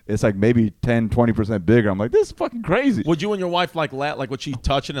like maybe 10-20% bigger. I'm like, this is fucking crazy. Would you and your wife like laugh? Like would she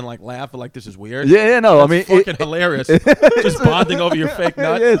touch it and like laugh? Or like this is weird? Yeah, no. That's I mean, fucking hilarious. Just bonding over your fake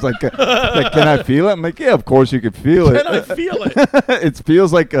nut. Yeah, it's like, can I feel it? I'm like, yeah, of course you can feel it. Can I feel it? It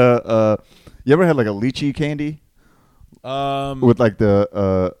feels like you ever had like a lychee candy? With like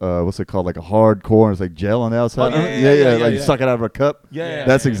the what's it called, like a hard core and it's like gel on the outside. Yeah, like you suck it out of a cup. Yeah,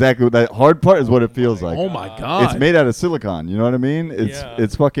 that's exactly what that hard part is. What it feels like. Oh my god, it's made out of silicone. You know what I mean?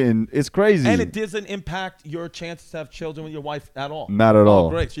 It's fucking crazy. and it doesn't impact your chances to have children with your wife at all. Not at all.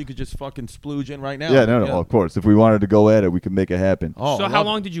 Great, so you could just fucking splooge in right now. Yeah, no, of course. If we wanted to go at it, we could make it happen. Oh, So how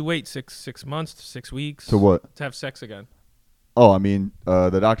long did you wait? 6 months, 6 weeks? To what? To have sex again. Oh, I mean,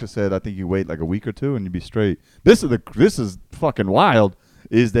 the doctor said I think you wait like a week or two and you'd be straight. This is fucking wild.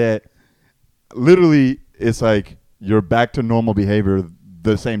 Is that literally it's like you're back to normal behavior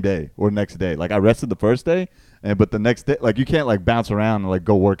the same day or next day. Like I rested the first day, but the next day, like you can't like bounce around and like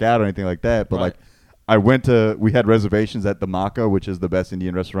go work out or anything like that. But like we had reservations at the Maca, which is the best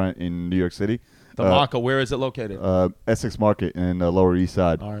Indian restaurant in New York City. The Maca, where is it located? Essex Market in the Lower East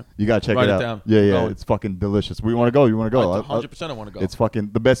Side. All right. You gotta check Write it it out. down. Yeah, it's fucking delicious. We want to go. You want to go? 100% I want to go. It's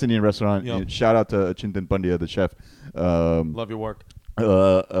fucking the best Indian restaurant. Yep. Shout out to Chintan Pandya, the chef. Love your work.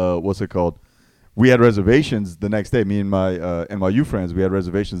 What's it called? We had reservations the next day. Me and my NYU friends, we had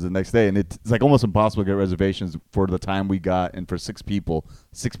reservations the next day, and it's like almost impossible to get reservations for the time we got, and for 6 people,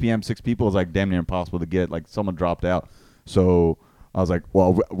 6 p.m., 6 people is like damn near impossible to get. Like someone dropped out, so I was like,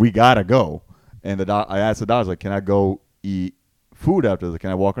 well, we gotta go. And I asked the doctor, I was like, can I go eat food after this?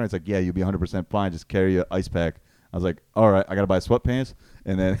 Can I walk around? He's like, yeah, you'll be 100% fine. Just carry an ice pack. I was like, all right, I got to buy sweatpants.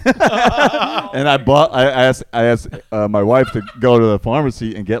 And then and I asked my wife to go to the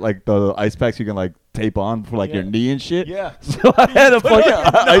pharmacy and get like the ice packs you can like tape on for like your knee and shit. Yeah. So I had a fucking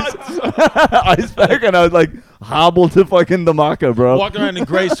ice pack and I was like hobbled to fucking the Maca, bro. Walking around in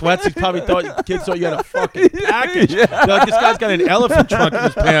gray sweats, he probably thought kids thought you had a fucking package. They're like, this guy's got an elephant trunk in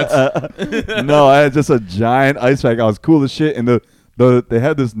his pants. No, I had just a giant ice pack. I was cool as shit. And they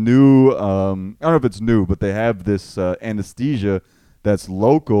had this new I don't know if it's new, but they have this anesthesia that's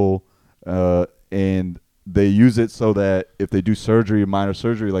local, and they use it so that if they do surgery, minor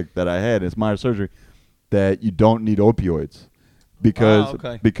surgery like that I had, it's minor surgery, that you don't need opioids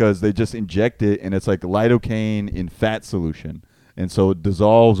because they just inject it, and it's like lidocaine in fat solution, and so it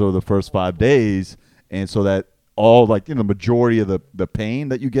dissolves over the first 5 days, and so that all like the majority of the pain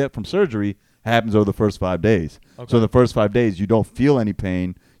that you get from surgery happens over the first 5 days. So in the first 5 days, you don't feel any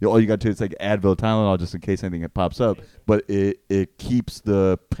pain. All you got to do is like Advil, Tylenol, just in case anything pops up. But it keeps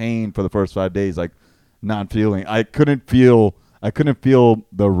the pain for the first 5 days like non-feeling. I couldn't feel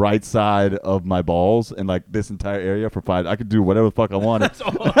the right side of my balls and like this entire area for 5. I could do whatever the fuck I wanted.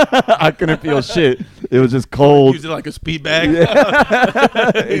 I couldn't feel shit. It was just cold. Use it like a speed bag. Yeah.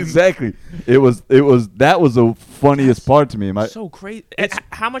 Exactly. That was the funniest part to me. So crazy.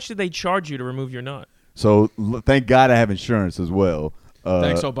 How much did they charge you to remove your nut? So thank God I have insurance as well.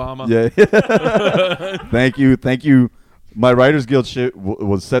 Thanks, Obama. Yeah. Thank you. My Writers Guild shit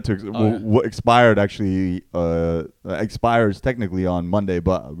was set to expired actually. Expires technically on Monday,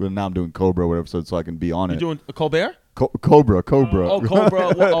 but now I'm doing Cobra or whatever, so I can be on it. You're doing a Colbert? Cobra. Oh,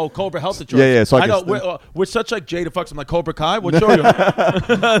 Cobra. Cobra Health Insurance. Yeah. So I know. We're such like Jada fucks. I'm like Cobra Kai. What's your?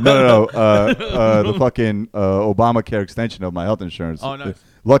 No. The fucking Obamacare extension of my health insurance. Oh, nice.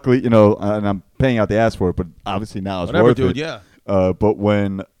 Luckily, and I'm paying out the ass for it, but obviously now it's worth it. Yeah. But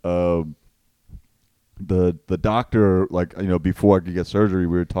when the doctor, like, before I could get surgery,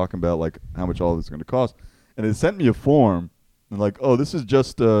 we were talking about like how much all this is going to cost, and it sent me a form and like, oh, this is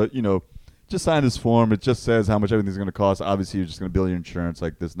just just sign this form. It just says how much everything's going to cost. Obviously, you're just going to bill your insurance.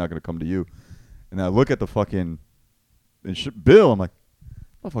 Like, this is not going to come to you. And I look at the fucking bill. I'm like,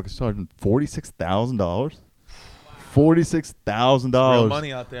 motherfucker's charging $46,000. $46,000. Real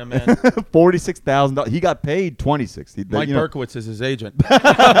money out there, man. $46,000. He got paid $26,000. Mike Berkowitz is his agent.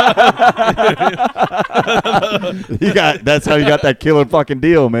 That's how you got that killer fucking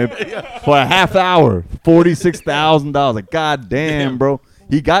deal, man. For a half hour, $46,000. Like, god damn, bro.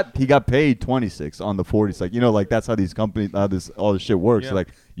 He got paid 26 on the 40. Like, like that's how these companies, all this shit works. Yeah. Like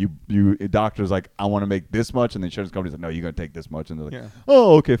you doctors like, I want to make this much, and the insurance company's like, no, you're gonna take this much, and they're like,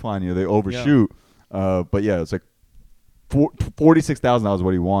 oh, okay, fine. They overshoot. But yeah, it's like $46,000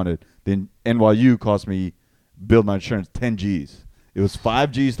 what he wanted. Then NYU cost me, billed my insurance 10 G's. It was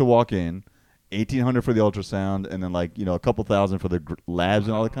 5 G's to walk in, $1,800 for the ultrasound, and then like a couple thousand for the labs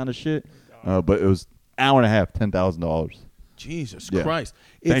and all that kind of shit. But it was hour and a half, $10,000. Jesus Christ.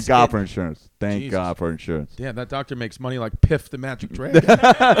 Thank God for insurance. Thank God for insurance. Yeah, that doctor makes money like Piff the Magic Dragon.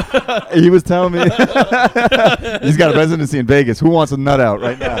 He was telling me he's got a residency in Vegas. Who wants a nut out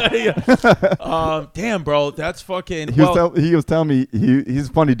right now? Damn, bro. That's fucking... He was telling me, he's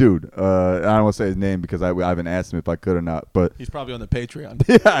a funny dude. I don't want to say his name because I haven't asked him if I could or not. But he's probably on the Patreon.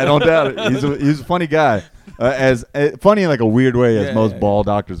 Yeah, I don't doubt it. He's a funny guy. Funny in like a weird way, as most ball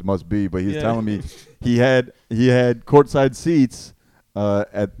doctors must be. But he's telling me he had courtside seats.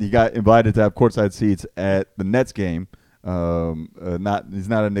 He got invited to have courtside seats at the Nets game. He's not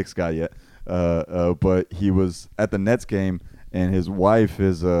a Knicks guy yet. But he was at the Nets game, and his wife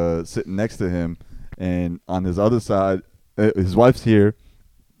is sitting next to him, and on his other side, his wife's here.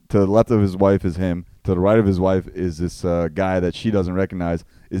 To the left of his wife is him. To the right of his wife is this guy that she doesn't recognize,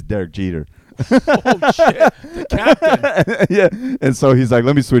 is Derek Jeter. Oh shit, the captain. Yeah, and so he's like,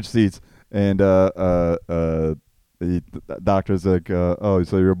 let me switch seats, and the doctor's like, oh,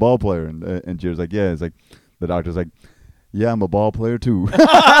 so you're a ball player, and Jeter's like, yeah. It's like, the doctor's like, yeah, I'm a ball player too. Yo,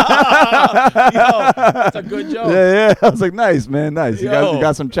 that's a good joke. Yeah. I was like, nice, man, nice. You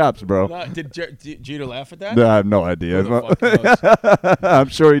got some chops, bro. Did Jeter laugh at that? No, I have no idea. I'm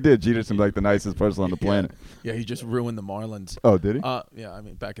sure he did. Jeter seems like the nicest person on the planet. Yeah, he just ruined the Marlins. Oh, did he? Yeah, I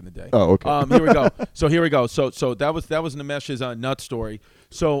mean, back in the day. Oh, okay. Here we go. So that was Nimesh's nut story.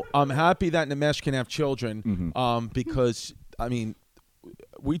 So I'm happy that Nimesh can have children, because I mean,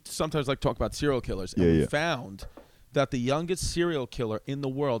 we sometimes like to talk about serial killers, and we found that the youngest serial killer in the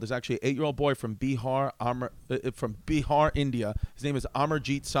world is actually an 8-year-old boy from Bihar, India. His name is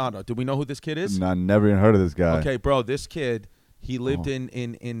Amarjeet Sada. Do we know who this kid is? No, I never even heard of this guy. Okay, bro, this kid, he lived in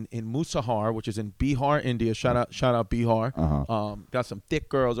Musahar, which is in Bihar, India. Shout out Bihar. Got some thick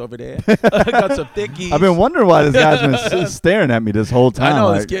girls over there. Got some thickies. I've been wondering why this guy's been staring at me this whole time. I know,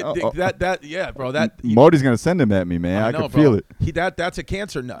 like, this kid, yeah, bro. Modi's gonna send him at me, man. I can feel it. That's a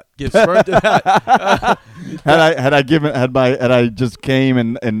cancer nut. Give sperm to that. Had I just came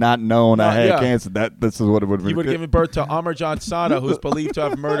and not known I had cancer, this is what it would have been. He would have given birth to Amarjeet Sada, who's believed to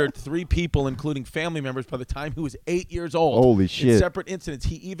have murdered 3 people, including family members, by the time he was 8 years old. Holy shit. In separate incidents.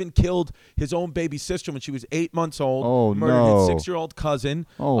 He even killed his own baby sister when she was 8 months old. Oh, murdered his 6-year-old cousin.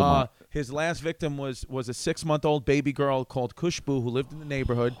 Oh, his last victim was a 6-month-old baby girl called Kushbu, who lived in the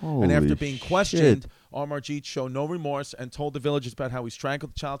neighborhood. Holy and after being questioned, shit. Amarjeet showed no remorse and told the villagers about how he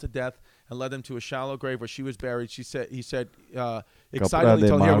strangled the child to death and led them to a shallow grave where she was buried. He said excitedly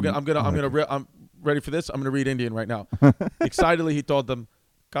told her, I'm ready for this. I'm gonna read Indian right now. Excitedly he told them,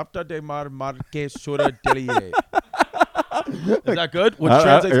 Kapta de mar ke sura deliye. Is that good? Which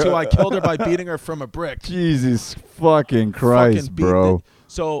translates to I killed her by beating her from a brick. Jesus fucking Christ, bro.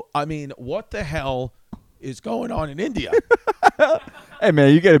 So, I mean, what the hell is going on in India? Hey,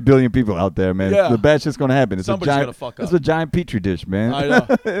 man, you get 1 billion people out there, man. Yeah. The bad shit's going to happen. Somebody's going to fuck up. It's a giant petri dish, man. I know.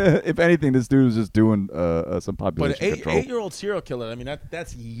 If anything, this dude is just doing some population control. But an 8-year-old serial killer, I mean,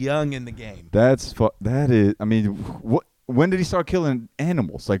 that's young in the game. That is, I mean, when did he start killing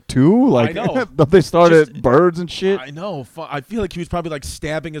animals? Like 2? Like, I know. They started birds and shit? I know. I feel like he was probably like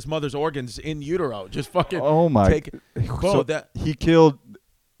stabbing his mother's organs in utero. Just fucking oh my. Bro, he killed.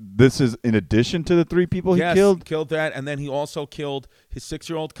 This is in addition to the 3 people he killed? He killed that, and then he also killed his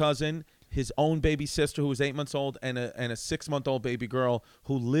 6-year-old cousin, his own baby sister who was 8 months old, and a 6-month-old baby girl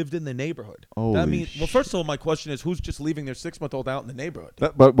who lived in the neighborhood. Holy well, first of all, my question is, who's just leaving their 6-month-old out in the neighborhood?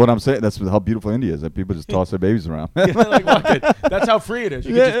 But what I'm saying, that's how beautiful India is, that people just toss their babies around. That's how free it is.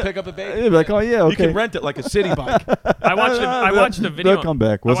 You can just pick up a baby. Yeah, like, oh yeah, okay. You can rent it like a city bike. I watched a video. They'll come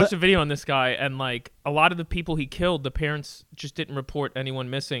back. I watched a video on this guy, and like a lot of the people he killed, the parents just didn't report anyone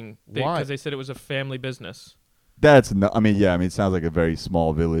missing because they said it was a family business. It sounds like a very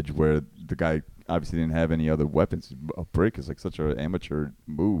small village where the guy obviously didn't have any other weapons. A brick is like such an amateur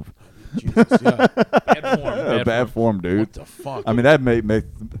move. Jesus, yeah. Bad form. Dude. What the fuck? I mean, that may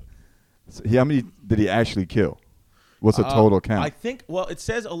how many did he actually kill? What's the total count? I think. Well, it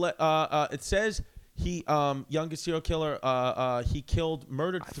says he youngest serial killer. He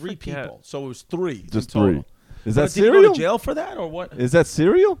murdered 3 people. So it was 3. Just in total. 3. Is that Did serial? he go to jail for that or what? Is that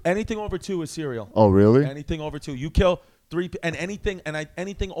serial? Anything over 2 is serial. Oh, really? Anything over 2, you kill 3, and anything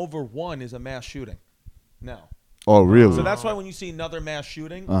over 1 is a mass shooting. Now. Oh, really? So that's why when you see another mass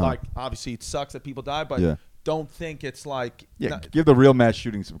shooting, like obviously it sucks that people die, but don't think it's like give the real mass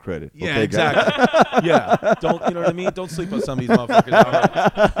shooting some credit. Yeah, okay, exactly. Yeah, don't you know what I mean? Don't sleep on some of these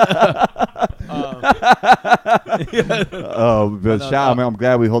motherfuckers. I'm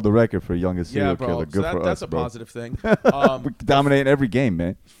glad we hold the record for youngest serial killer. Good for us, that's a bro. positive thing. We dominate every game,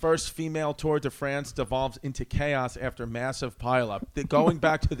 man. First female Tour de France devolves into chaos after massive pileup. Going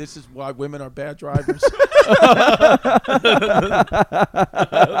back to this is why women are bad drivers.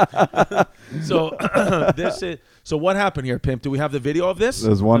 So what happened here, Pimp? Do we have the video of this?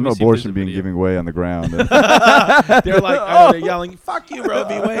 There's one abortion being given away on the ground. They're like, they're yelling, "Fuck you, Roe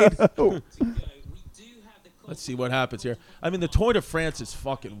v. Wade." Let's see what happens here. I mean, the Tour de France is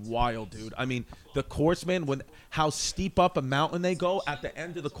fucking wild, dude. I mean, the course, man, how steep up a mountain they go at the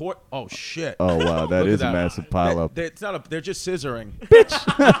end of the court. Oh, shit. Oh, wow. That is a massive pileup. They're just scissoring. Bitch.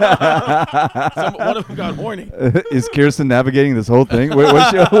 One of them got horny. Is Kirsten navigating this whole thing?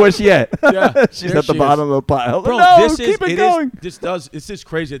 Where's she at? Yeah, she's at the bottom of the pile. Bro, no, keep it going. This is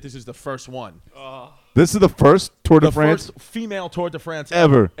crazy that this is the first one. This is the first Tour de France? First female Tour de France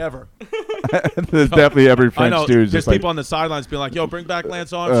ever. There's definitely every French dude. There's people on the sidelines being like, "Yo, bring back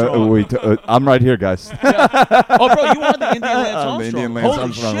Lance Armstrong." I'm right here, guys. Oh, bro, you are the Indian Lance Armstrong. I'm the Indian Lance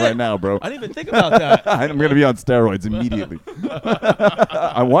Armstrong right now, bro. I didn't even think about that. I'm going to be on steroids immediately.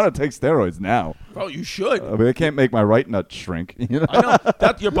 I want to take steroids now. Bro, you should. But they can't make my right nut shrink. You know? I know.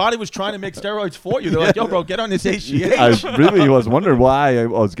 Your body was trying to make steroids for you. They're like, "Yo, bro, get on this HGH." I really was wondering why I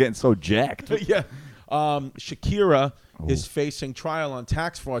was getting so jacked. Yeah. Shakira is facing trial on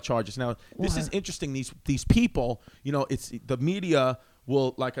tax fraud charges. Now, this is interesting. These people, it's the media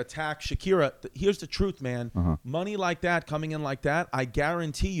will like attack Shakira. Here's the truth, man. Money like that, coming in like that, I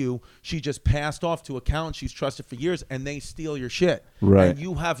guarantee you she just passed off to accounts she's trusted for years and they steal your shit. Right. And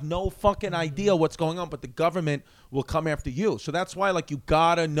you have no fucking idea what's going on, but the government will come after you. So that's why you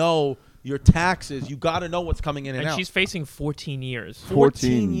got to know your taxes. You got to know what's coming in and out. And she's facing 14 years.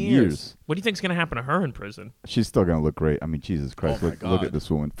 14 years. What do you think is going to happen to her in prison? She's still going to look great. I mean, Jesus Christ. Look at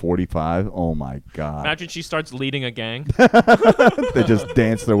this woman. 45. Oh, my God. Imagine she starts leading a gang. They just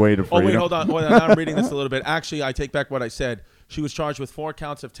dance their way to freedom. Oh, wait, hold on. I'm reading this a little bit. Actually, I take back what I said. She was charged with 4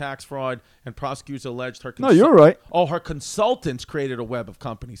 counts of tax fraud, and prosecutors alleged her. No, you're right. Oh, her consultants created a web of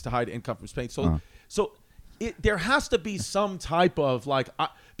companies to hide income from Spain. So, there has to be some type of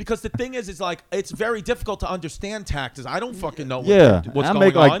because the thing is it's very difficult to understand taxes. I don't fucking know what's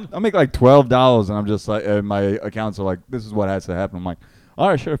going on. I make like $12, and I'm just like, my accounts are like, this is what has to happen. I'm like, all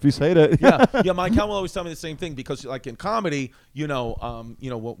right, sure, if you say that. Yeah. My account will always tell me the same thing because, like in comedy,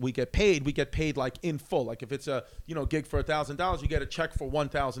 what we get paid like in full. Like if it's a gig for $1,000, you get a check for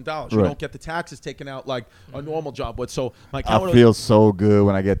 $1,000. You don't get the taxes taken out like a normal job would. So my account I feel so good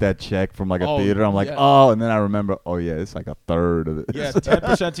when I get that check from like a theater. I'm like, and then I remember, it's like a third of it. Yeah,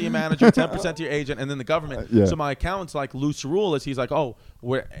 10% to your manager, 10% to your agent, and then the government. So my accountant's like loose rule is he's like,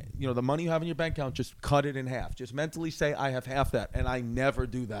 where the money you have in your bank account, just cut it in half. Just mentally say I have half that, and I never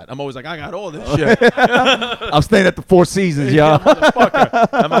do that. I'm always like, I got all this shit. I'm staying at the Four Seasons, y'all. Motherfucker.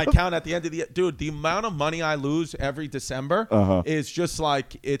 And my account at the end of the amount of money I lose every December is just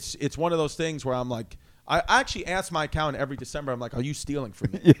like it's one of those things where I'm like, I actually ask my accountant every December, I'm like, are you stealing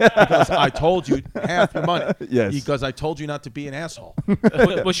from me? Because I told you half your money. Yes. Because I told you not to be an asshole.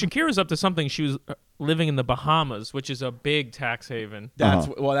 Well, Shakira's up to something. She was living in the Bahamas, which is a big tax haven. That's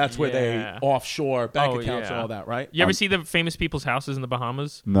where they offshore bank accounts and all that, right? You ever see the famous people's houses in the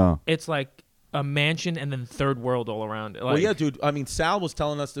Bahamas? No. It's like a mansion and then third world all around it. Well, yeah, dude. I mean, Sal was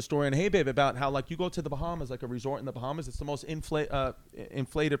telling us the story in Hey Babe about how you go to the Bahamas, like a resort in the Bahamas. It's the most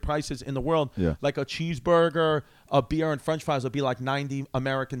inflated prices in the world. Yeah. Like a cheeseburger, a beer, and French fries will be like $90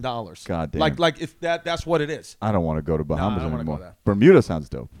 American. God damn. Like if that's what it is. I don't want to go to Bahamas I don't anymore. go there. Bermuda sounds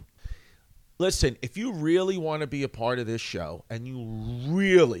dope. Listen, if you really want to be a part of this show and you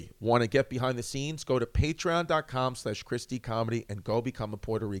really want to get behind the scenes, go to patreon.com/ChrisDComedy and go become a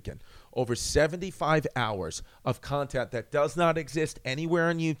Puerto Rican. Over 75 hours of content that does not exist anywhere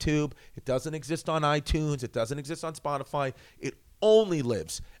on YouTube. It doesn't exist on iTunes. It doesn't exist on Spotify. It only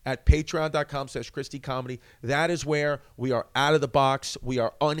lives at patreon.com/ChrisDComedy. That is where we are out of the box. We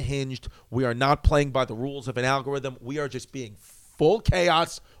are unhinged. We are not playing by the rules of an algorithm. We are just being full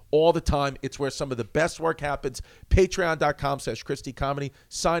chaos all the time. It's where some of the best work happens. Patreon.com/ChrisDComedy.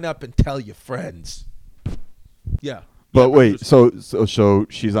 Sign up and tell your friends. Yeah. But wait, so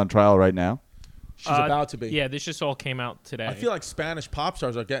she's on trial right now? She's about to be. Yeah, this just all came out today. I feel like Spanish pop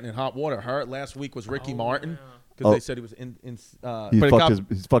stars are getting in hot water. Her last week was Ricky Martin because they said he was in He's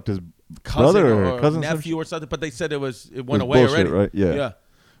fucked his cousin brother or cousin nephew or something. But they said it went was away bullshit, already. Right? Yeah.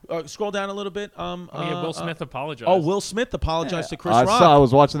 Scroll down a little bit. Will Smith apologized. Oh, Will Smith apologized to Chris I Rock. saw. I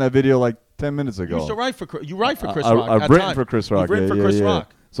was watching that video like 10 minutes ago. You used to write for Chris Rock. I've written for Chris Rock. You've written for Chris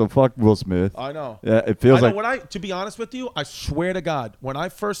Rock. So fuck Will Smith. I know. Yeah, it feels like. To be honest with you, I swear to God, when I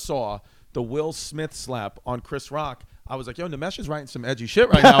first saw the Will Smith slap on Chris Rock, I was like, yo, Nimesh is writing some edgy shit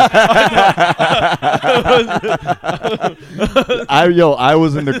right now. I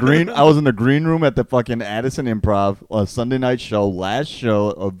was in the green room at the fucking Addison Improv, Sunday night show, last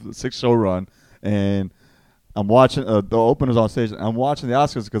show of the 6-show run, and I'm watching the openers on stage. I'm watching the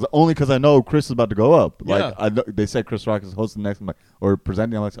Oscars because I know Chris is about to go up. Like they said, Chris Rock is hosting next. I'm like, or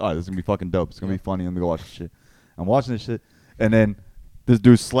presenting. I'm like, oh, this is gonna be fucking dope. It's gonna be funny. I'm gonna go watch this shit. I'm watching this shit, and then this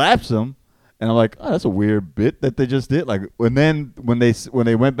dude slaps him, and I'm like, oh, that's a weird bit that they just did. Like, and then when they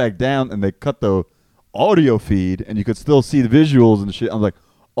went back down and they cut the audio feed, and you could still see the visuals and the shit. I'm like,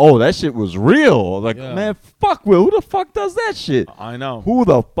 oh, that shit was real. Like, man, fuck Will. Who the fuck does that shit? I know. Who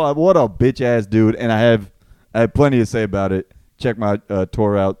the fuck? What a bitch ass dude. And I have plenty to say about it. Check my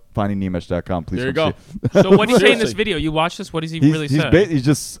tour out, findingnimesh.com. Please. There you go. So what do you say in this video? You watch this? What does he really say? He's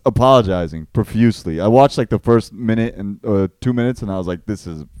just apologizing profusely. I watched like the first minute and 2 minutes, and I was like, this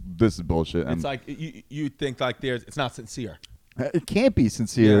is bullshit. It's like you think like it's not sincere. It can't be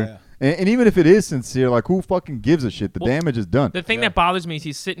sincere. Yeah. And even if it is sincere, like, who fucking gives a shit? The damage is done. The thing that bothers me is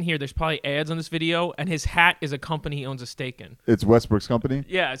he's sitting here. There's probably ads on this video, and his hat is a company he owns a stake in. It's Westbrook's company?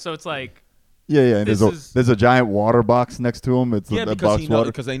 Yeah, so it's like... Yeah. And there's a giant water box next to him. It's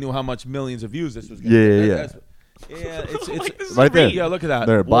because they knew how much millions of views this was going to get. Yeah, it's right there. Yeah, look at that.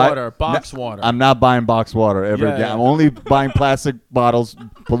 There, box water. I'm not buying box water ever again. I'm only buying plastic bottles,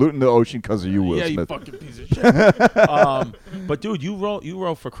 polluting the ocean because of you, Will Smith. You fucking piece of shit. But dude, you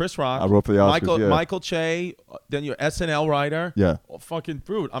wrote for Chris Rock. I wrote for the Oscars. Michael Che, then your SNL writer. Yeah. Oh, fucking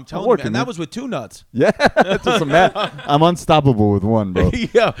brute. I'm telling you, man, that was with 2 nuts. Yeah, I'm unstoppable with one, bro.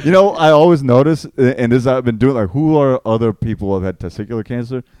 Yeah. You know, I always notice, and this I've been doing, like, who are other people who have had testicular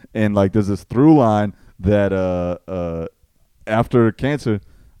cancer, and like, there's this through line that after cancer,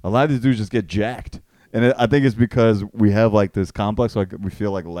 a lot of these dudes just get jacked. And I think it's because we have like this complex, like we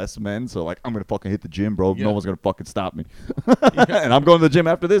feel like less men. So like, I'm gonna fucking hit the gym, bro. No one's gonna fucking stop me. And I'm going to the gym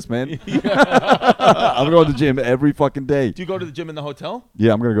after this, man. I'm going to the gym every fucking day. Do you go to the gym in the hotel?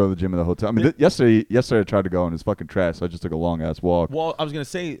 Yeah, I'm gonna go to the gym in the hotel. I mean, yesterday I tried to go and it's fucking trash. So I just took a long ass walk. Well, I was gonna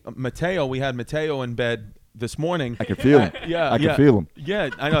say, we had Mateo in bed this morning. I can feel him. I can feel him. Yeah,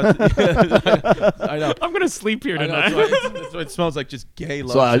 I know. I know. I'm gonna sleep here tonight. So it smells like just gay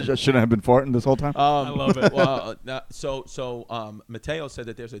love. So I shouldn't have been farting this whole time. I love it. Well, so Mateo said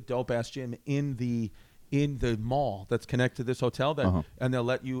that there's a dope ass gym in the mall that's connected to this hotel and they'll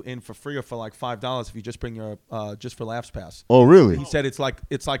let you in for free or for like $5 if you just bring your just for laughs pass. Oh, really? He said it's like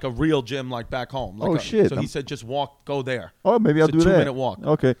a real gym like back home. Like shit! So he said just go there. Oh, maybe I'll do that. It's a 2-minute walk.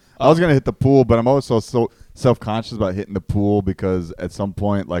 Okay. I was gonna hit the pool, but I'm also so self-conscious about hitting the pool because at some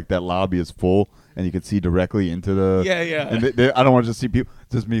point, like, that lobby is full and you can see directly into the And I don't want to just see people,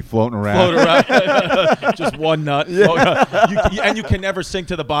 just me floating around. Just one nut. And you can never sink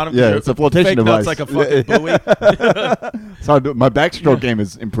to the bottom. Yeah, it's a flotation device. Nut's like a fucking buoy. So my backstroke game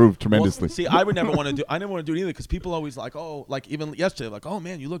has improved tremendously. Well, see, I never want to do it either because people always like, oh, like even yesterday, like, oh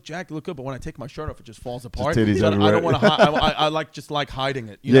man, you look jacked, you look good, but when I take my shirt off, it just falls apart. Just titties I everywhere. don't want to. I like hiding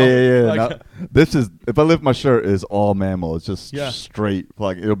it. You know? Yeah. Like, this is, if I lift my shirt, it's all mammal. It's just straight.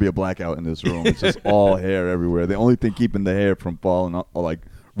 Like, it'll be a blackout in this room. It's just all hair everywhere. The only thing keeping the hair from falling or like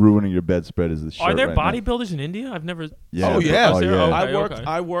ruining your bedspread is the shirt. Are there bodybuilders in India? I've never. Yeah. Oh yeah. Okay.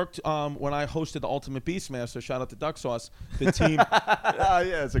 I worked when I hosted the Ultimate Beastmaster. Shout out to Duck Sauce. The team.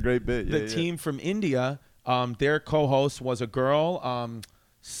 Yeah, it's a great bit. The team from India. Their co-host was a girl,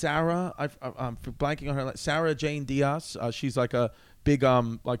 Sarah. I'm blanking on her. Sarah Jane Diaz. She's like a big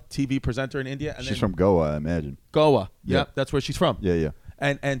like TV presenter in India. And she's from Goa, I imagine. Goa. Yeah, that's where she's from. Yeah.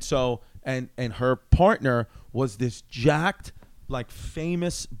 And so her partner was this jacked, like,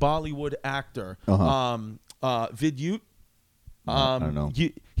 famous Bollywood actor, Vidyut. I don't know.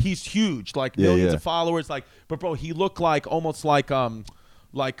 He's huge, like millions of followers. Like, but bro, he looked like almost like Google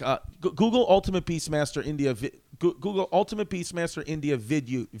Ultimate Beastmaster India. Google Ultimate Beastmaster India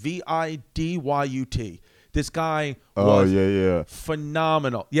Vidyut. Vidyut. This guy was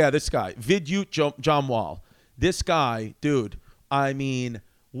phenomenal. Yeah, this guy Vidyut Jamwal. This guy, dude. I mean,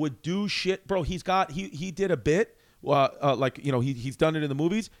 would do shit, bro. He did a bit, like, you know, he's done it in the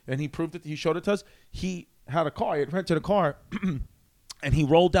movies, and he proved it. He showed it to us. He had a car. He had rented a car. And he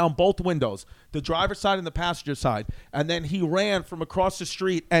rolled down both windows, the driver's side and the passenger side. And then he ran from across the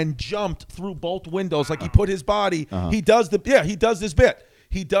street and jumped through both windows. Like, he put his body. He does this bit.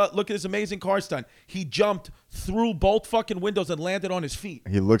 Look at his amazing car stunt. He jumped through both fucking windows and landed on his feet.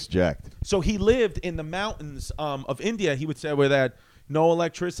 He looks jacked. So he lived in the mountains of India, he would say, where they had no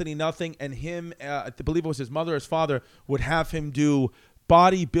electricity, nothing. And him, I believe it was his mother or his father, would have him do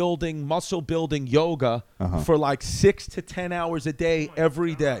bodybuilding, muscle building yoga for like 6 to 10 hours a day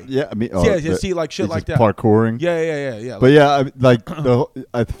every day. Yeah, I mean, see, like shit like that. Parkouring. Yeah. But yeah,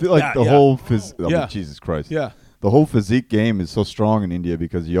 I feel like the whole Jesus Christ. Yeah. The whole physique game is so strong in India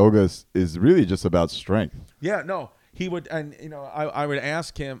because yoga is really just about strength. Yeah, no. He would, and you know, I would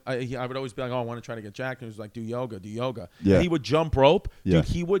ask him. I would always be like, "Oh, I want to try to get jacked." And he was like, "Do yoga." Yeah. And he would jump rope. Yeah. Dude,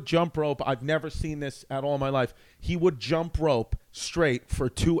 he would jump rope. I've never seen this at all in my life. He would jump rope straight for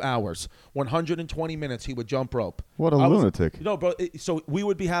 2 hours, 120 minutes. He would jump rope. What a lunatic! You know, bro. So we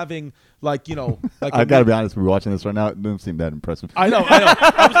would be having like, you know, like I gotta be honest. We're watching this right now. It doesn't seem that impressive. I know.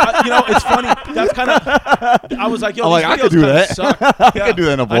 You know, it's funny. That's kind of. I was like, yo, I'm these like, I videos could do that. suck. I could do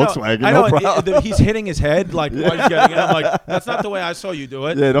that in a Volkswagen. I know. No problem. He's hitting his head like while he's getting it. I'm like, that's not the way I saw you do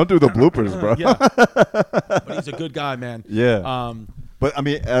it. Yeah, don't do the bloopers, bro. Yeah. But he's a good guy, man. Yeah. But I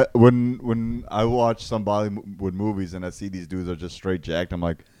mean, when I watch some Bollywood movies and I see these dudes are just straight jacked, I'm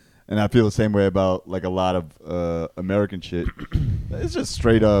like, and I feel the same way about like a lot of American shit. It's just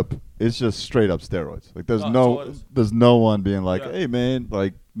straight up steroids. Like there's no one being like, hey man,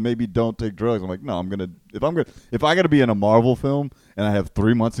 like maybe don't take drugs. I'm like, no, if I gotta be in a Marvel film and I have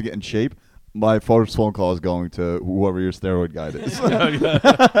 3 months to get in shape, my first phone call is going to whoever your steroid guy is. We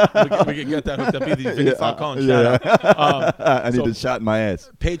can get that hooked up. Vinny Falcone, shout out. I need a shot in my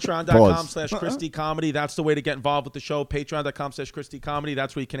ass. Patreon.com/ChristyComedy. That's the way to get involved with the show. Patreon.com/ChristyComedy.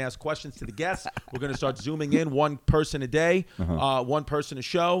 That's where you can ask questions to the guests. We're going to start zooming in one person a day, one person a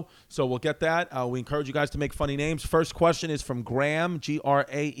show. So we'll get that. We encourage you guys to make funny names. First question is from Graham,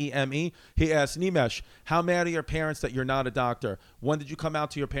 Graeme. He asks, Nimesh, how mad are your parents that you're not a doctor? When did you come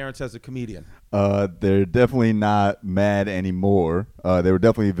out to your parents as a comedian? They're definitely not mad anymore. They were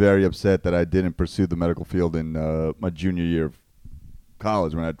definitely very upset that I didn't pursue the medical field in my junior year of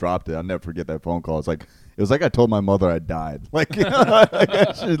college when I dropped it. I'll never forget that phone call. It was like I told my mother I died. Like,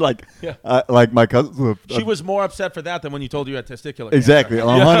 she's like, like my cousin. She was more upset for that than when you told her you had testicular exactly,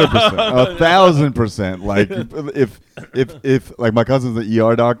 cancer. 100%, 1,000%. Like, if like my cousin's an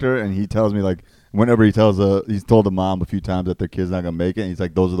ER doctor and he tells me like, whenever he's told the mom a few times that their kid's not gonna make it, and he's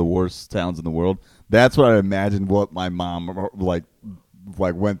like, those are the worst sounds in the world. That's what I imagined what my mom like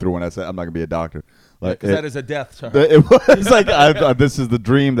went through when I said I'm not gonna be a doctor. Like, because that is a death to her. It was like this is the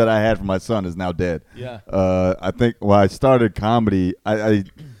dream that I had for my son is now dead. Yeah. I think when I started comedy, I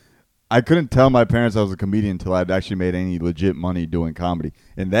couldn't tell my parents I was a comedian until I'd actually made any legit money doing comedy,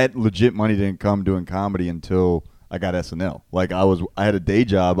 and that legit money didn't come doing comedy until I got SNL. Like I had a day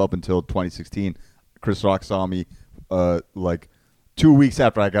job up until 2016. Chris Rock saw me like 2 weeks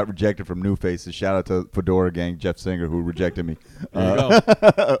after I got rejected from New Faces. Shout out to Fedora Gang, Jeff Singer, who rejected me. Who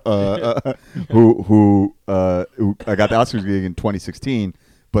I got the Oscars gig in 2016.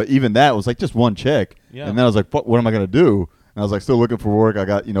 But even that was like just one check. Yeah. And then I was like, what am I gonna do? And I was like still looking for work. I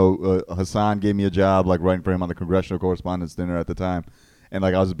got Hassan gave me a job like writing for him on the Congressional Correspondents' Dinner at the time, and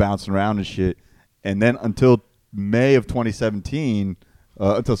like I was bouncing around and shit. And then until May of 2017,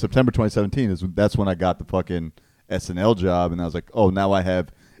 until September 2017, that's when I got the fucking SNL job, and I was like, oh, now I have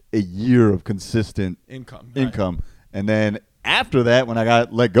a year of consistent income. Right. And then after that, when I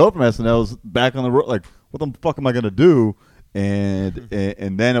got let go from SNL, I was back on the road, like, what the fuck am I gonna do? And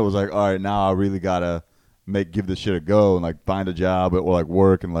then it was like, all right, now I really gotta give this shit a go and like find a job or like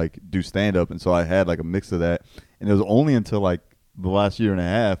work and like do stand up. And so I had like a mix of that, and it was only until like the last year and a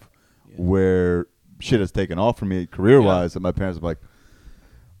half where shit has taken off for me career-wise that my parents were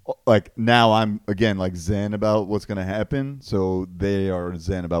like now I'm again like zen about what's going to happen, so they are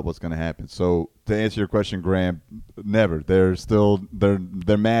zen about what's going to happen. So to answer your question, Graham, never. They're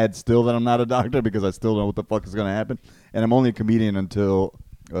mad still that I'm not a doctor because I still don't know what the fuck is going to happen, and I'm only a comedian until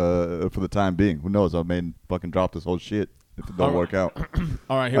for the time being. Who knows? I may fucking drop this whole shit if it don't work out.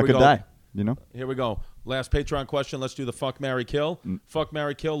 All right, here we go. I could die. You know? Here we go. Last Patreon question. Let's do the fuck, marry, kill. Fuck,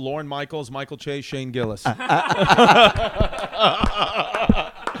 marry, kill. Lorne Michaels, Michael Che, Shane Gillis.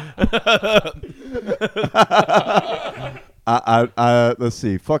 Let's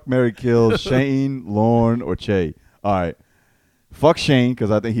see. Fuck, marry, kill. Shane, Lorne, or Che. All right. Fuck Shane,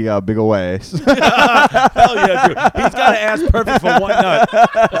 because I think he got a big ol' ass. Hell yeah, dude. He's got an ass perfect for one nut.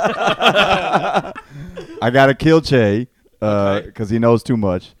 I gotta kill Che, because he knows too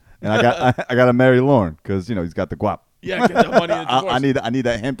much, and I gotta marry Lauren, because he's got the guap. Yeah, get the money in the divorce. I need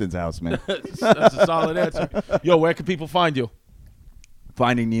that Hamptons house, man. That's a solid answer. Yo, where can people find you?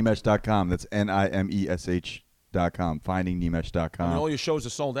 FindingNimesh.com. That's NIMESH.com. FindingNimesh.com. I mean, all your shows are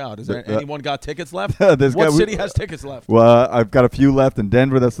sold out. Is there anyone got tickets left? What city has tickets left? Well, I've got a few left in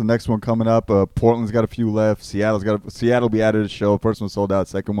Denver. That's the next one coming up. Portland's got a few left. Seattle will be added to the show. First one sold out.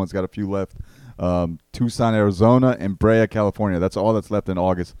 Second one's got a few left. Tucson, Arizona, and Brea, California. That's all that's left in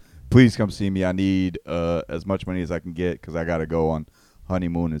August. Please come see me. I need as much money as I can get because I got to go on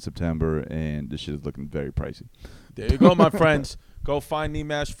honeymoon in September, and this shit is looking very pricey. There you go, my friends. Go find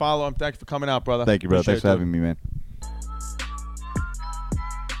Nimesh. Follow him. Thanks for coming out, brother. Thank you, brother. Appreciate Thanks for having me, man.